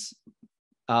 ASINs,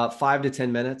 5 to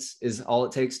 10 minutes is all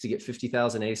it takes to get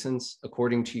 50,000 ASINs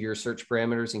according to your search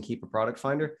parameters and Keep a Product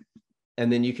Finder.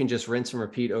 And then you can just rinse and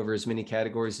repeat over as many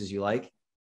categories as you like.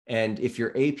 And if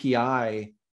your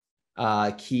API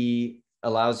key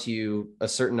allows you a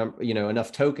certain number,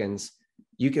 enough tokens,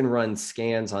 you can run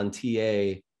scans on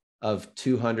TA of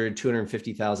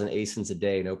 250,000 ASINs a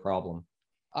day, no problem.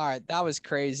 All right, that was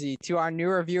crazy. To our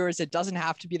newer viewers, it doesn't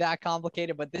have to be that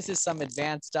complicated, but this is some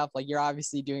advanced stuff. You're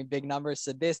obviously doing big numbers.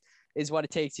 So this is what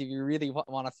it takes if you really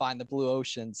want to find the blue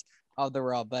oceans of the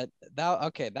world. But that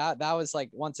was like,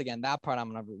 once again, that part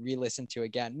I'm gonna re-listen to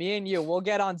again. Me and you, we'll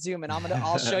get on Zoom, and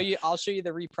I'll show you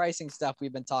the repricing stuff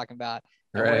we've been talking about.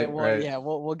 And Right. Yeah,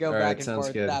 we'll go All back right, and sounds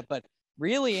forth good. with that. But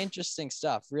really interesting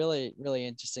stuff. Really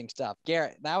interesting stuff.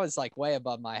 Garrett, that was like way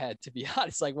above my head, to be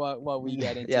honest. Like what we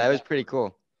get into. Yeah, that was pretty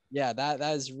cool. Yeah, that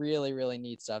is really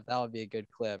neat stuff. That would be a good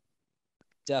clip.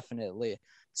 Definitely.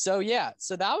 So yeah,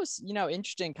 so that was,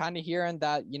 interesting kind of hearing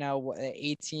that,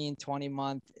 18, 20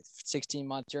 month,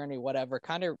 16-month journey, whatever,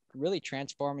 kind of really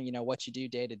transforming, what you do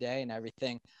day to day and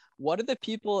everything. What are the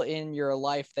people in your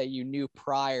life that you knew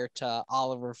prior to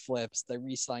Oliver Flips, the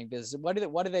reselling business? What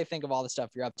do they think of all the stuff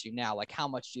you're up to now? Like, how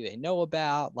much do they know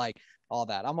about, like, all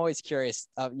that? I'm always curious,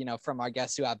 from our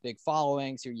guests who have big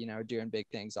followings, who, are doing big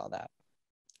things, all that.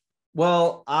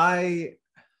 Well, I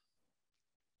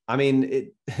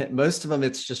mean, most of them,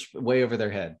 it's just way over their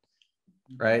head,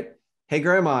 right? Hey,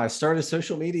 grandma, I started a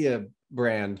social media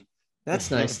brand.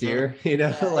 That's nice, dear.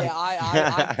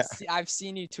 I've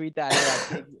seen you tweet that.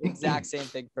 Yeah, exact same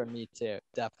thing from me too.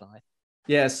 Definitely.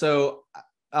 Yeah. So,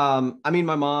 I mean,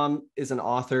 my mom is an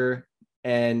author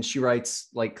and she writes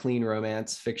like clean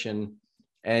romance fiction,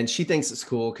 and she thinks it's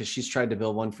cool because she's tried to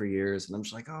build one for years. And I'm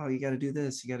just like, oh, you got to do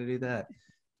this, you got to do that.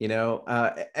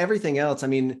 Everything else. I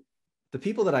mean, the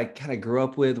people that I kind of grew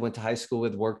up with, went to high school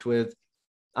with, worked with,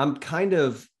 I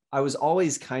was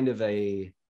always kind of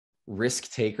a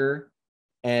risk taker.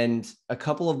 And a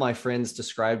couple of my friends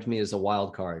described me as a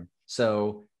wild card.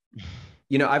 So,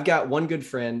 I've got one good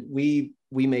friend. We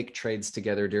make trades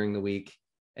together during the week,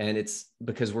 and it's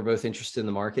because we're both interested in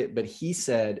the market. But he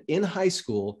said in high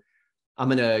school, I'm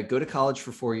going to go to college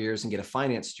for 4 years and get a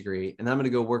finance degree. And then I'm going to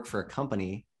go work for a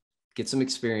company, get some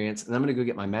experience, and I'm going to go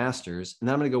get my master's, and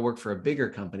then I'm going to go work for a bigger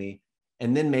company,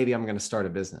 and then maybe I'm going to start a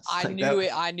business. I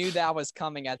knew that was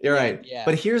coming at the You're end. right. Yeah.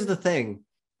 But here's the thing.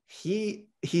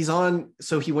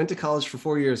 So he went to college for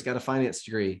 4 years, got a finance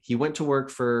degree. He went to work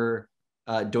for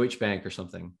Deutsche Bank or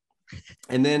something.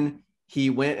 And then he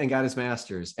went and got his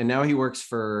master's. And now he works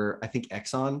for, I think,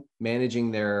 Exxon,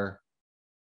 managing their,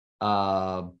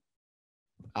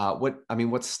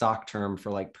 what's stock term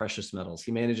for like precious metals?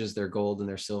 He manages their gold and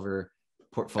their silver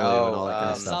portfolio and all that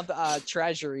kind of stuff.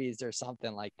 Treasuries or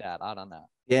something like that. I don't know.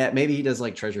 Yeah, maybe he does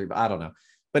like treasury, but I don't know.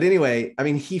 But anyway, I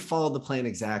mean, he followed the plan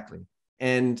exactly.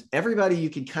 And everybody,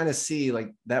 you could kind of see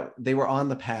like that they were on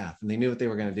the path and they knew what they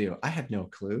were going to do. I had no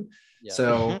clue.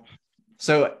 Yeah.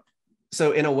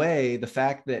 So in a way, the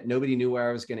fact that nobody knew where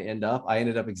I was going to end up, I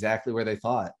ended up exactly where they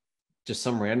thought, just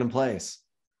some random place,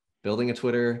 building a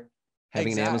Twitter,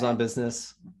 having an Amazon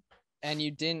business. And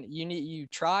you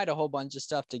tried a whole bunch of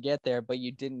stuff to get there, but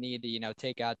you didn't need to,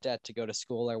 take out debt to go to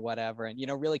school or whatever, and,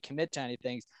 really commit to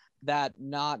anything that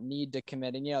not need to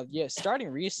commit. And, starting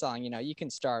reselling, you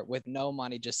can start with no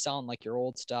money, just selling like your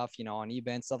old stuff, on eBay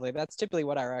and stuff like that. That's typically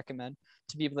what I recommend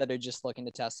to people that are just looking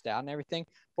to test it out and everything.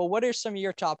 But what are some of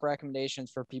your top recommendations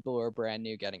for people who are brand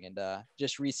new getting into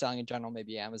just reselling in general,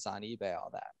 maybe Amazon, eBay, all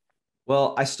that?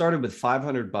 Well, I started with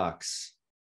 $500.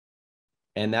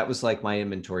 And that was like my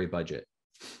inventory budget.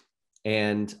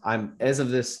 And as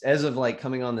of like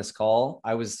coming on this call,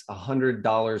 I was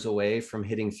 $100 away from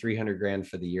hitting 300 grand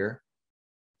for the year.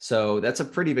 So that's a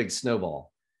pretty big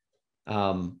snowball.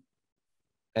 And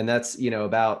that's,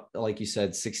 about, like you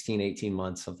said, 16, 18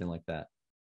 months, something like that.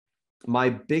 My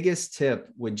biggest tip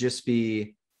would just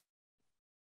be,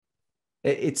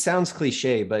 it sounds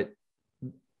cliche, but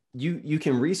you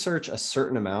can research a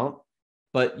certain amount,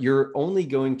 but you're only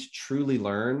going to truly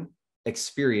learn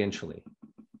experientially.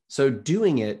 So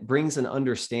doing it brings an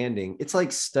understanding. It's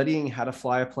like studying how to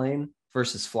fly a plane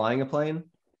versus flying a plane.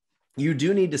 You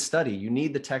do need to study. You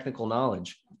need the technical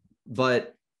knowledge,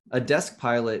 but a desk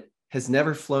pilot has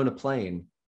never flown a plane,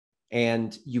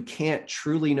 and you can't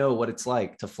truly know what it's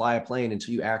like to fly a plane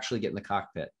until you actually get in the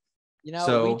cockpit.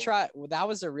 We try. That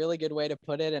was a really good way to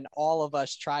put it. And all of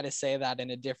us try to say that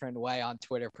in a different way on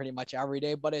Twitter pretty much every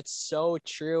day, but it's so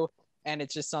true. And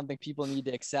it's just something people need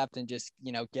to accept and just,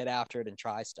 get after it and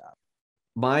try stuff.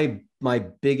 My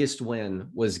biggest win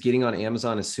was getting on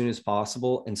Amazon as soon as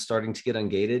possible and starting to get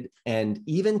ungated. And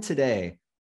even today,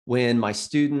 when my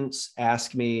students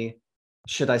ask me,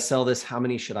 should I sell this? How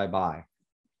many should I buy?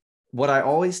 What I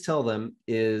always tell them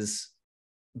is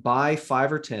buy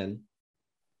 5 or 10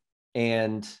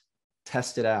 and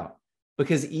test it out.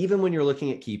 Because even when you're looking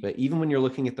at Keep It, even when you're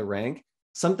looking at the rank,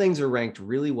 some things are ranked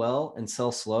really well and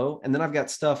sell slow. And then I've got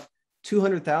stuff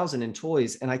 200,000 in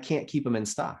toys and I can't keep them in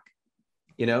stock,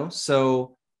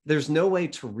 So there's no way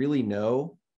to really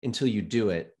know until you do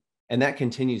it. And that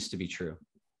continues to be true.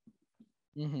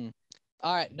 Mm-hmm.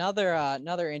 All right,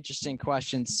 another interesting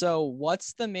question. So,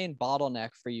 what's the main bottleneck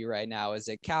for you right now? Is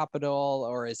it capital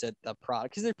or is it the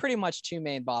product? Because there's pretty much two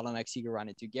main bottlenecks you can run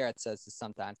into. Garrett says this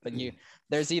sometimes, but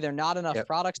there's either not enough Yep.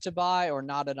 products to buy or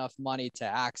not enough money to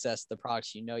access the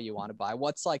products you want to buy.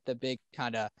 What's like the big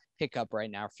kind of hiccup right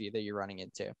now for you that you're running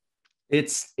into?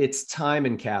 It's time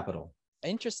and capital.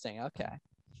 Interesting. Okay.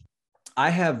 I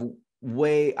have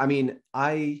I mean,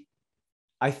 I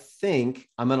think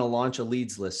I'm going to launch a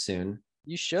leads list soon.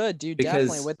 You should, dude. Because,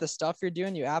 definitely with the stuff you're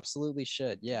doing, you absolutely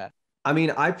should. Yeah. I mean,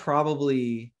 I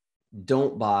probably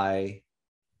don't buy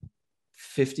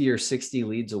 50 or 60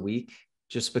 leads a week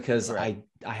just because Right.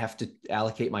 I have to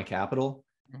allocate my capital.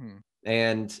 Mm-hmm.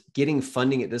 And getting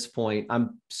funding at this point,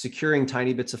 I'm securing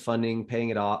tiny bits of funding, paying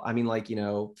it off. I mean, like,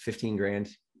 15 grand,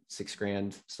 6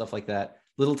 grand, stuff like that,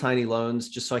 little tiny loans,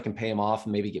 just so I can pay them off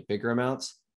and maybe get bigger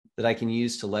amounts that I can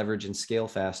use to leverage and scale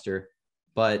faster.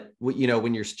 But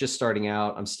when you're just starting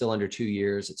out, I'm still under 2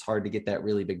 years. It's hard to get that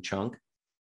really big chunk.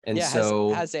 And Yeah.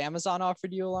 so Has Amazon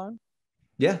offered you a loan?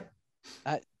 yeah,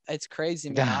 It's crazy,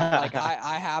 man.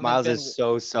 I haven't Miles been. is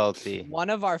so salty. One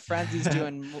of our friends is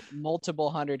doing multiple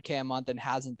 100K a month and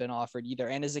hasn't been offered either.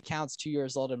 And his account's 2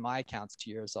 years old and my account's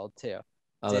 2 years old too.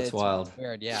 oh, that's It's wild.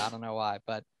 weird. Yeah, I don't know why,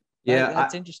 but Yeah,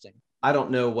 that's interesting. I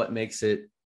don't know what makes it.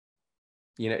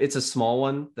 It's a small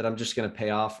one that I'm just going to pay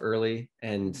off early,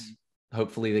 and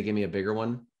hopefully they give me a bigger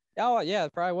one. Oh yeah,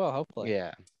 probably will. Hopefully.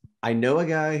 Yeah. I know a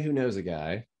guy who knows a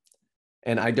guy,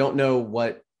 and I don't know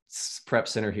what prep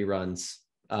center he runs,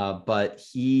 but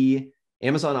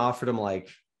Amazon offered him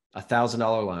like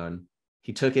 $1,000 loan.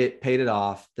 He took it, paid it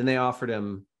off. Then they offered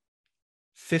him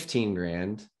 15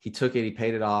 grand. He took it, he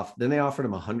paid it off. Then they offered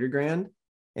him 100 grand,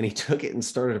 and he took it and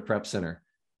started a prep center.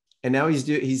 And now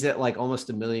he's at like almost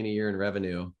 $1 million a year in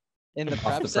revenue. In the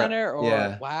prep center, or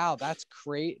yeah. Wow, that's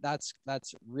great. That's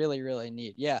really, really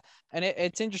neat. Yeah. And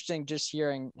it's interesting just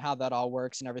hearing how that all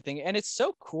works and everything. And it's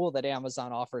so cool that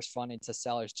Amazon offers funding to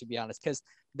sellers, to be honest, because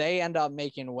they end up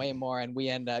making way more and we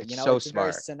end up, It's it's a very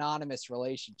smart. synonymous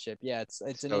relationship. Yeah, it's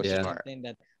an So interesting smart. thing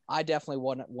that I definitely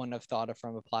wouldn't have thought of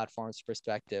from a platform's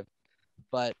perspective.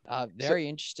 But very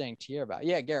interesting to hear about.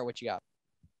 Yeah, Garrett, what you got?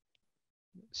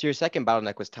 So your second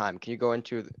bottleneck was time. Can you go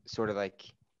into sort of like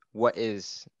where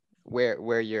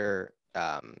your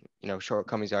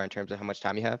shortcomings are in terms of how much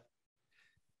time you have?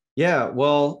 Yeah,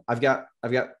 well, I'm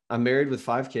married with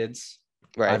 5 kids.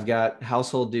 Right. I've got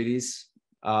household duties.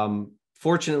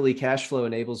 Fortunately, cash flow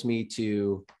enables me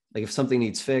to, like, if something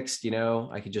needs fixed,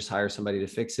 I could just hire somebody to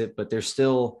fix it, but there's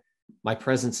still, my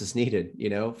presence is needed.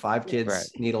 5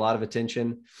 kids need a lot of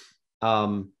attention.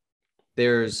 The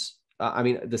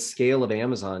scale of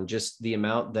Amazon, just the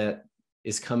amount that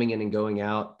is coming in and going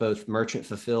out, both merchant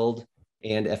fulfilled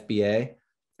and FBA.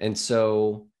 And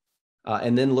so,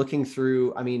 and then looking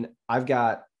through, I've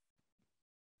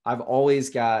always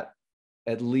got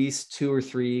at least 2 or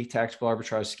 3 tactical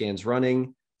arbitrage scans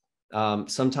running.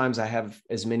 Sometimes I have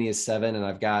as many as 7, and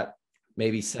I've got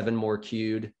maybe 7 more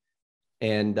queued.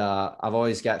 And I've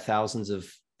always got thousands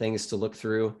of things to look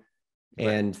through.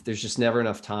 And there's just never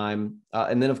enough time.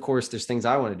 And then, of course, there's things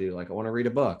I want to do. Like, I want to read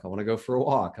a book. I want to go for a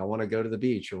walk. I want to go to the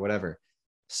beach or whatever.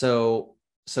 So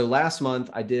last month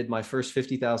I did my first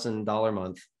 $50,000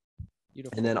 month.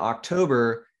 Beautiful. And then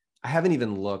October, I haven't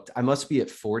even looked. I must be at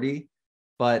 40,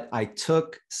 but I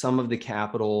took some of the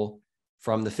capital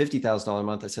from the $50,000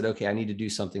 month. I said, okay, I need to do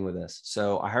something with this.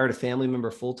 So I hired a family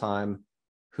member full-time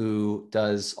who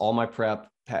does all my prep,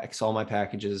 packs all my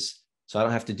packages. So I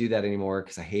don't have to do that anymore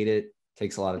because I hate it.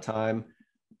 Takes a lot of time.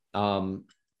 And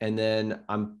then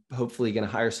I'm hopefully going to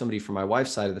hire somebody from my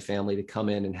wife's side of the family to come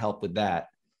in and help with that.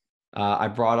 I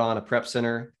brought on a prep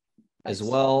center as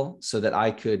well so that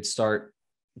I could start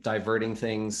diverting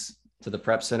things to the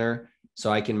prep center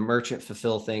so I can merchant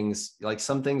fulfill things, like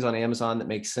some things on Amazon that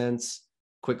make sense,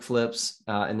 quick flips,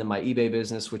 and then my eBay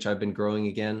business, which I've been growing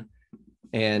again.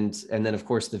 And then, of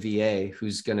course, the VA,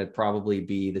 who's going to probably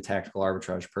be the tactical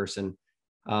arbitrage person.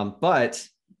 But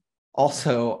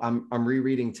also, I'm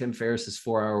rereading Tim Ferriss's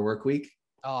 4-Hour Workweek.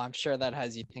 Oh, I'm sure that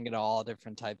has you thinking of all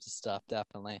different types of stuff.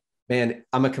 Definitely. Man,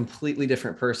 I'm a completely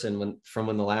different person from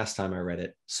when the last time I read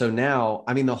it. So now,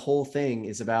 the whole thing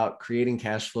is about creating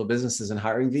cash flow businesses and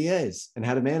hiring VAs and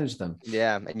how to manage them.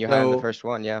 Yeah, and you hired the first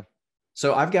one, yeah.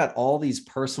 So I've got all these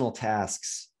personal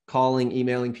tasks, calling,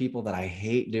 emailing people that I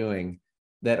hate doing,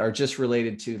 that are just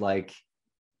related to, like,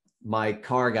 my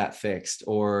car got fixed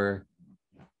or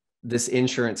this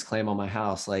insurance claim on my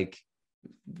house, like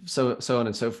so on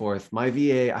and so forth. My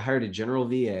VA, I hired a general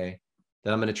VA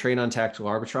that I'm going to train on tactical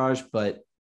arbitrage, but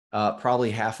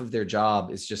probably half of their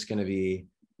job is just going to be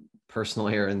personal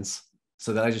errands.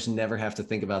 so that I just never have to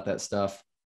think about that stuff.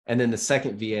 And then the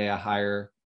second VA I hire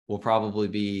will probably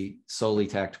be solely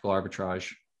tactical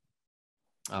arbitrage.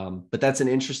 But that's an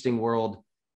interesting world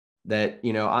that,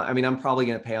 you know, I mean, I'm probably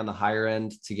going to pay on the higher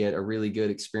end to get a really good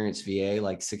experienced VA,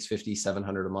 like 650,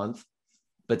 700 a month,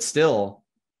 but still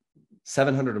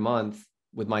 700 a month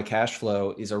with my cash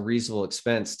flow is a reasonable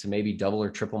expense to maybe double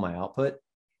or triple my output.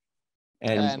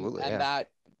 And that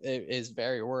is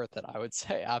very worth it, I would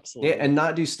say. Absolutely. Yeah, and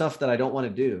not do stuff that I don't want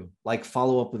to do, like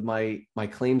follow up with my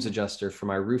claims adjuster for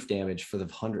my roof damage for the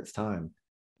 100th time.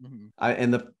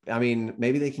 I mean,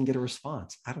 maybe they can get a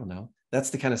response. I don't know.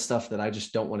 That's the kind of stuff that I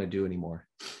just don't want to do anymore.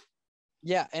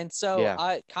 Yeah. And so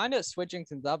I kind of switching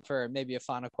things up for maybe a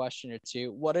final question or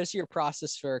two. What is your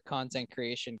process for content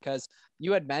creation? Because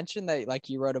you had mentioned that like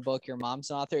you wrote a book, your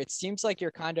mom's an author. It seems like you're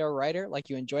kind of a writer, like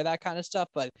you enjoy that kind of stuff,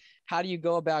 but how do you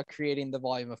go about creating the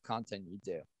volume of content you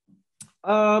do?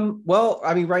 Well,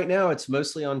 I mean, right now it's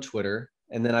mostly on Twitter,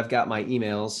 and then I've got my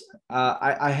emails.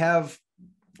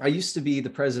 I used to be the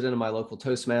president of my local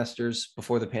Toastmasters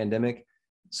before the pandemic.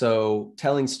 So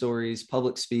telling stories,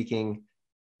 public speaking,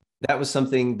 that was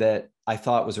something that I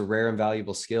thought was a rare and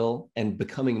valuable skill, and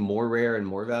becoming more rare and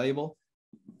more valuable.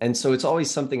 And so it's always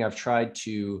something I've tried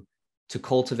to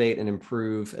cultivate and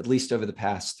improve, at least over the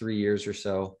past 3 years or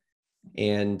so.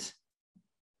 And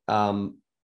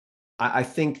I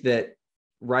think that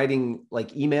writing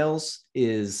like emails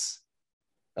is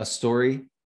a story.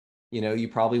 You know, you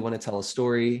probably want to tell a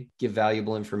story, give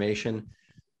valuable information.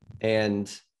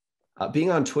 And being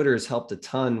on Twitter has helped a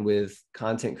ton with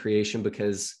content creation,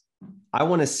 because I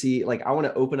want to see, like, I want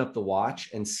to open up the watch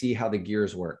and see how the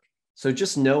gears work. So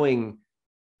just knowing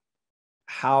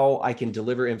how I can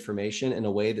deliver information in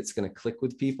a way that's going to click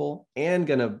with people and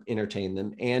going to entertain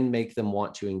them and make them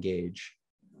want to engage.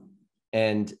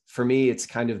 And for me, it's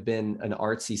kind of been an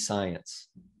artsy science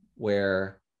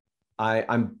where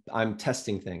I'm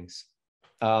testing things.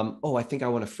 I think I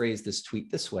want to phrase this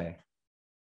tweet this way.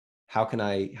 How can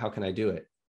I do it?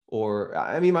 Or,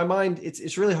 I mean, my mind,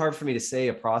 it's really hard for me to say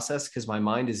a process, because my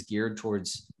mind is geared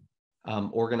towards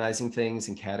organizing things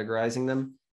and categorizing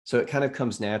them. So it kind of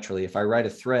comes naturally. If I write a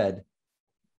thread,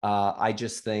 I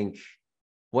just think,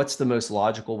 what's the most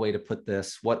logical way to put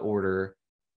this? What order?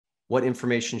 What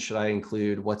information should I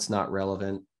include? What's not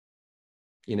relevant?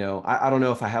 You know, I don't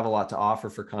know if I have a lot to offer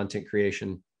for content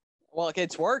creation. Well,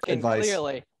 it's working Advice.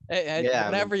 Clearly.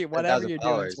 Whatever you're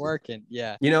doing, it's working.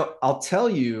 Yeah. You know, I'll tell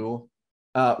you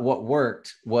what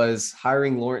worked was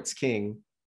hiring Lawrence King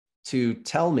to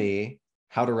tell me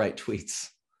how to write tweets.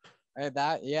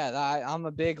 I'm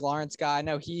a big Lawrence guy. I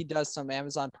know he does some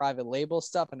Amazon private label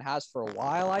stuff and has for a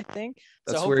while, I think.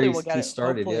 That's so hopefully where we'll get he it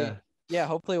started. hopefully, yeah.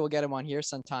 Hopefully we'll get him on here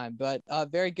sometime. But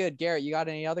very good. Garrett, you got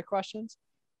any other questions?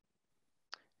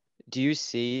 Do you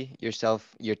see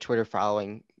yourself, your Twitter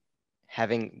following,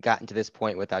 having gotten to this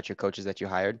point without your coaches that you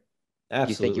hired? Absolutely.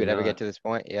 Do you think you would ever not. get to this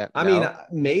point? Yeah. I mean,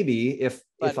 maybe if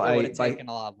it would have taken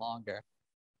a lot longer.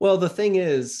 Well, the thing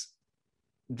is,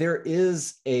 there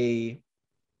is a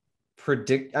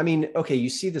I mean, okay, you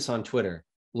see this on Twitter.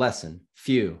 Lesson,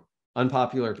 few,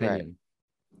 unpopular opinion.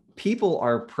 Right. People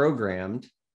are programmed.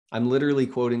 I'm literally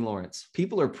quoting Lawrence.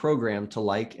 People are programmed to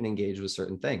like and engage with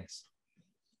certain things.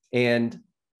 And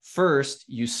first,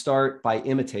 you start by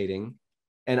imitating.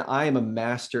 And I am a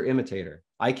master imitator.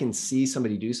 I can see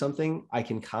somebody do something. I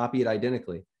can copy it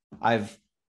identically. I've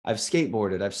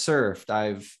skateboarded, I've surfed,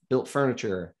 I've built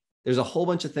furniture. There's a whole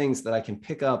bunch of things that I can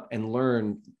pick up and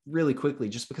learn really quickly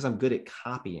just because I'm good at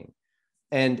copying.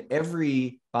 And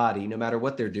everybody, no matter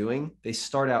what they're doing, they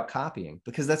start out copying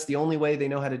because that's the only way they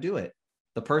know how to do it.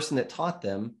 The person that taught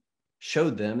them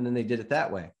showed them, and then they did it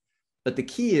that way. But the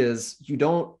key is you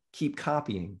don't keep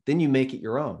copying. Then you make it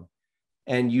your own.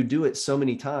 And you do it so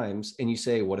many times and you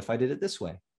say, what if I did it this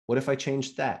way? What if I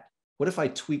changed that? What if I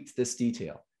tweaked this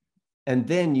detail? And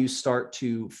then you start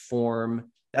to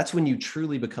form, that's when you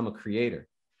truly become a creator.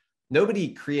 Nobody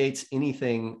creates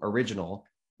anything original.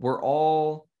 We're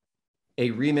all a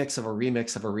remix of a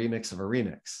remix of a remix of a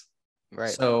remix.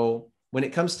 Right. So when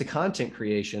it comes to content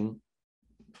creation,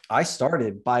 I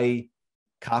started by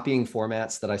copying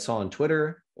formats that I saw on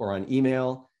Twitter or on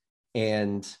email.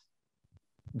 And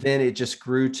then it just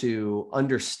grew to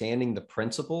understanding the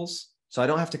principles. So I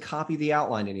don't have to copy the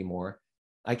outline anymore.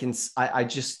 I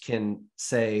just can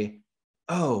say,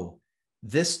 oh,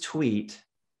 this tweet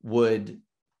would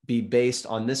be based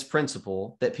on this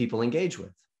principle that people engage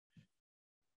with.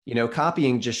 You know,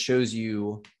 copying just shows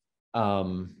you,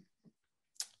 I'm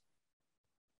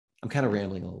kind of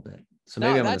rambling a little bit. So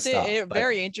maybe I'm going to stop. That's a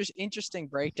very interesting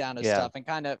breakdown of stuff, and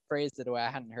kind of phrased it the way I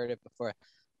hadn't heard it before.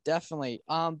 Definitely.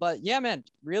 But yeah, man,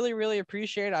 really, really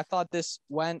appreciate it. I thought this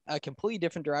went a completely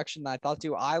different direction than I thought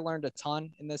to. I learned a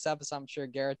ton in this episode. I'm sure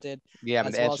Garrett did Yeah, but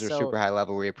as the well. answers are So super high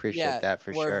level. We appreciate yeah, that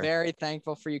for we're sure. very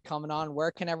thankful for you coming on.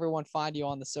 Where can everyone find you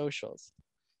on the socials?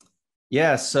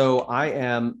 Yeah, so I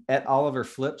am at Oliver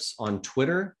Flips on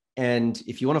Twitter. And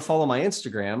if you want to follow my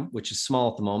Instagram, which is small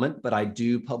at the moment, but I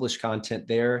do publish content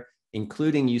there,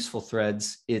 including useful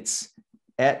threads, it's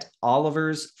at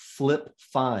Oliver's Flip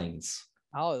Finds.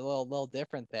 Oh, a little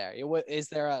different there. Is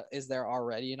there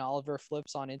already an Oliver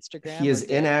Flips on Instagram? He is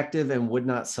inactive and would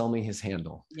not sell me his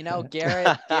handle.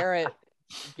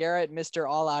 Garrett, Mr.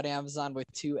 All Out Amazon with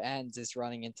 2 N's is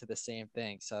running into the same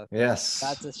thing. So yes,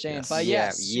 that's a shame. Yes. But yeah,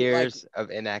 yes, years of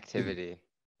inactivity.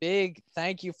 Big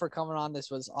thank you for coming on. This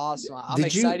was awesome. I'm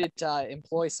Did you- excited to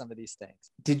employ some of these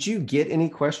things. Did you get any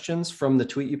questions from the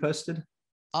tweet you posted?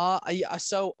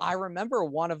 So I remember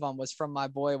one of them was from my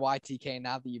boy YTK.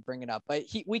 Now that you bring it up, but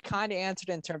we kind of answered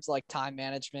in terms of like time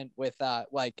management with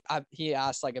he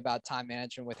asked like about time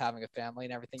management with having a family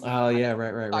and everything. Oh yeah,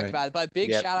 right. Talked about it, but big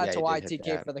Yep, shout out yeah, to you did hit YTK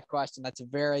that. for the question. That's a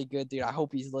very good dude. I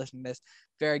hope he's listening to this.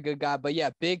 Very good guy. But yeah,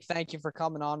 big thank you for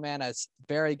coming on, man. It's a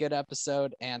very good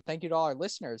episode, and thank you to all our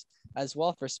listeners as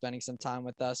well for spending some time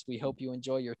with us. We hope you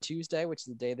enjoy your Tuesday, which is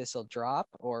the day this will drop,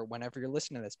 or whenever you're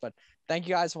listening to this. But thank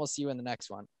you guys, and we'll see you in the next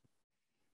one.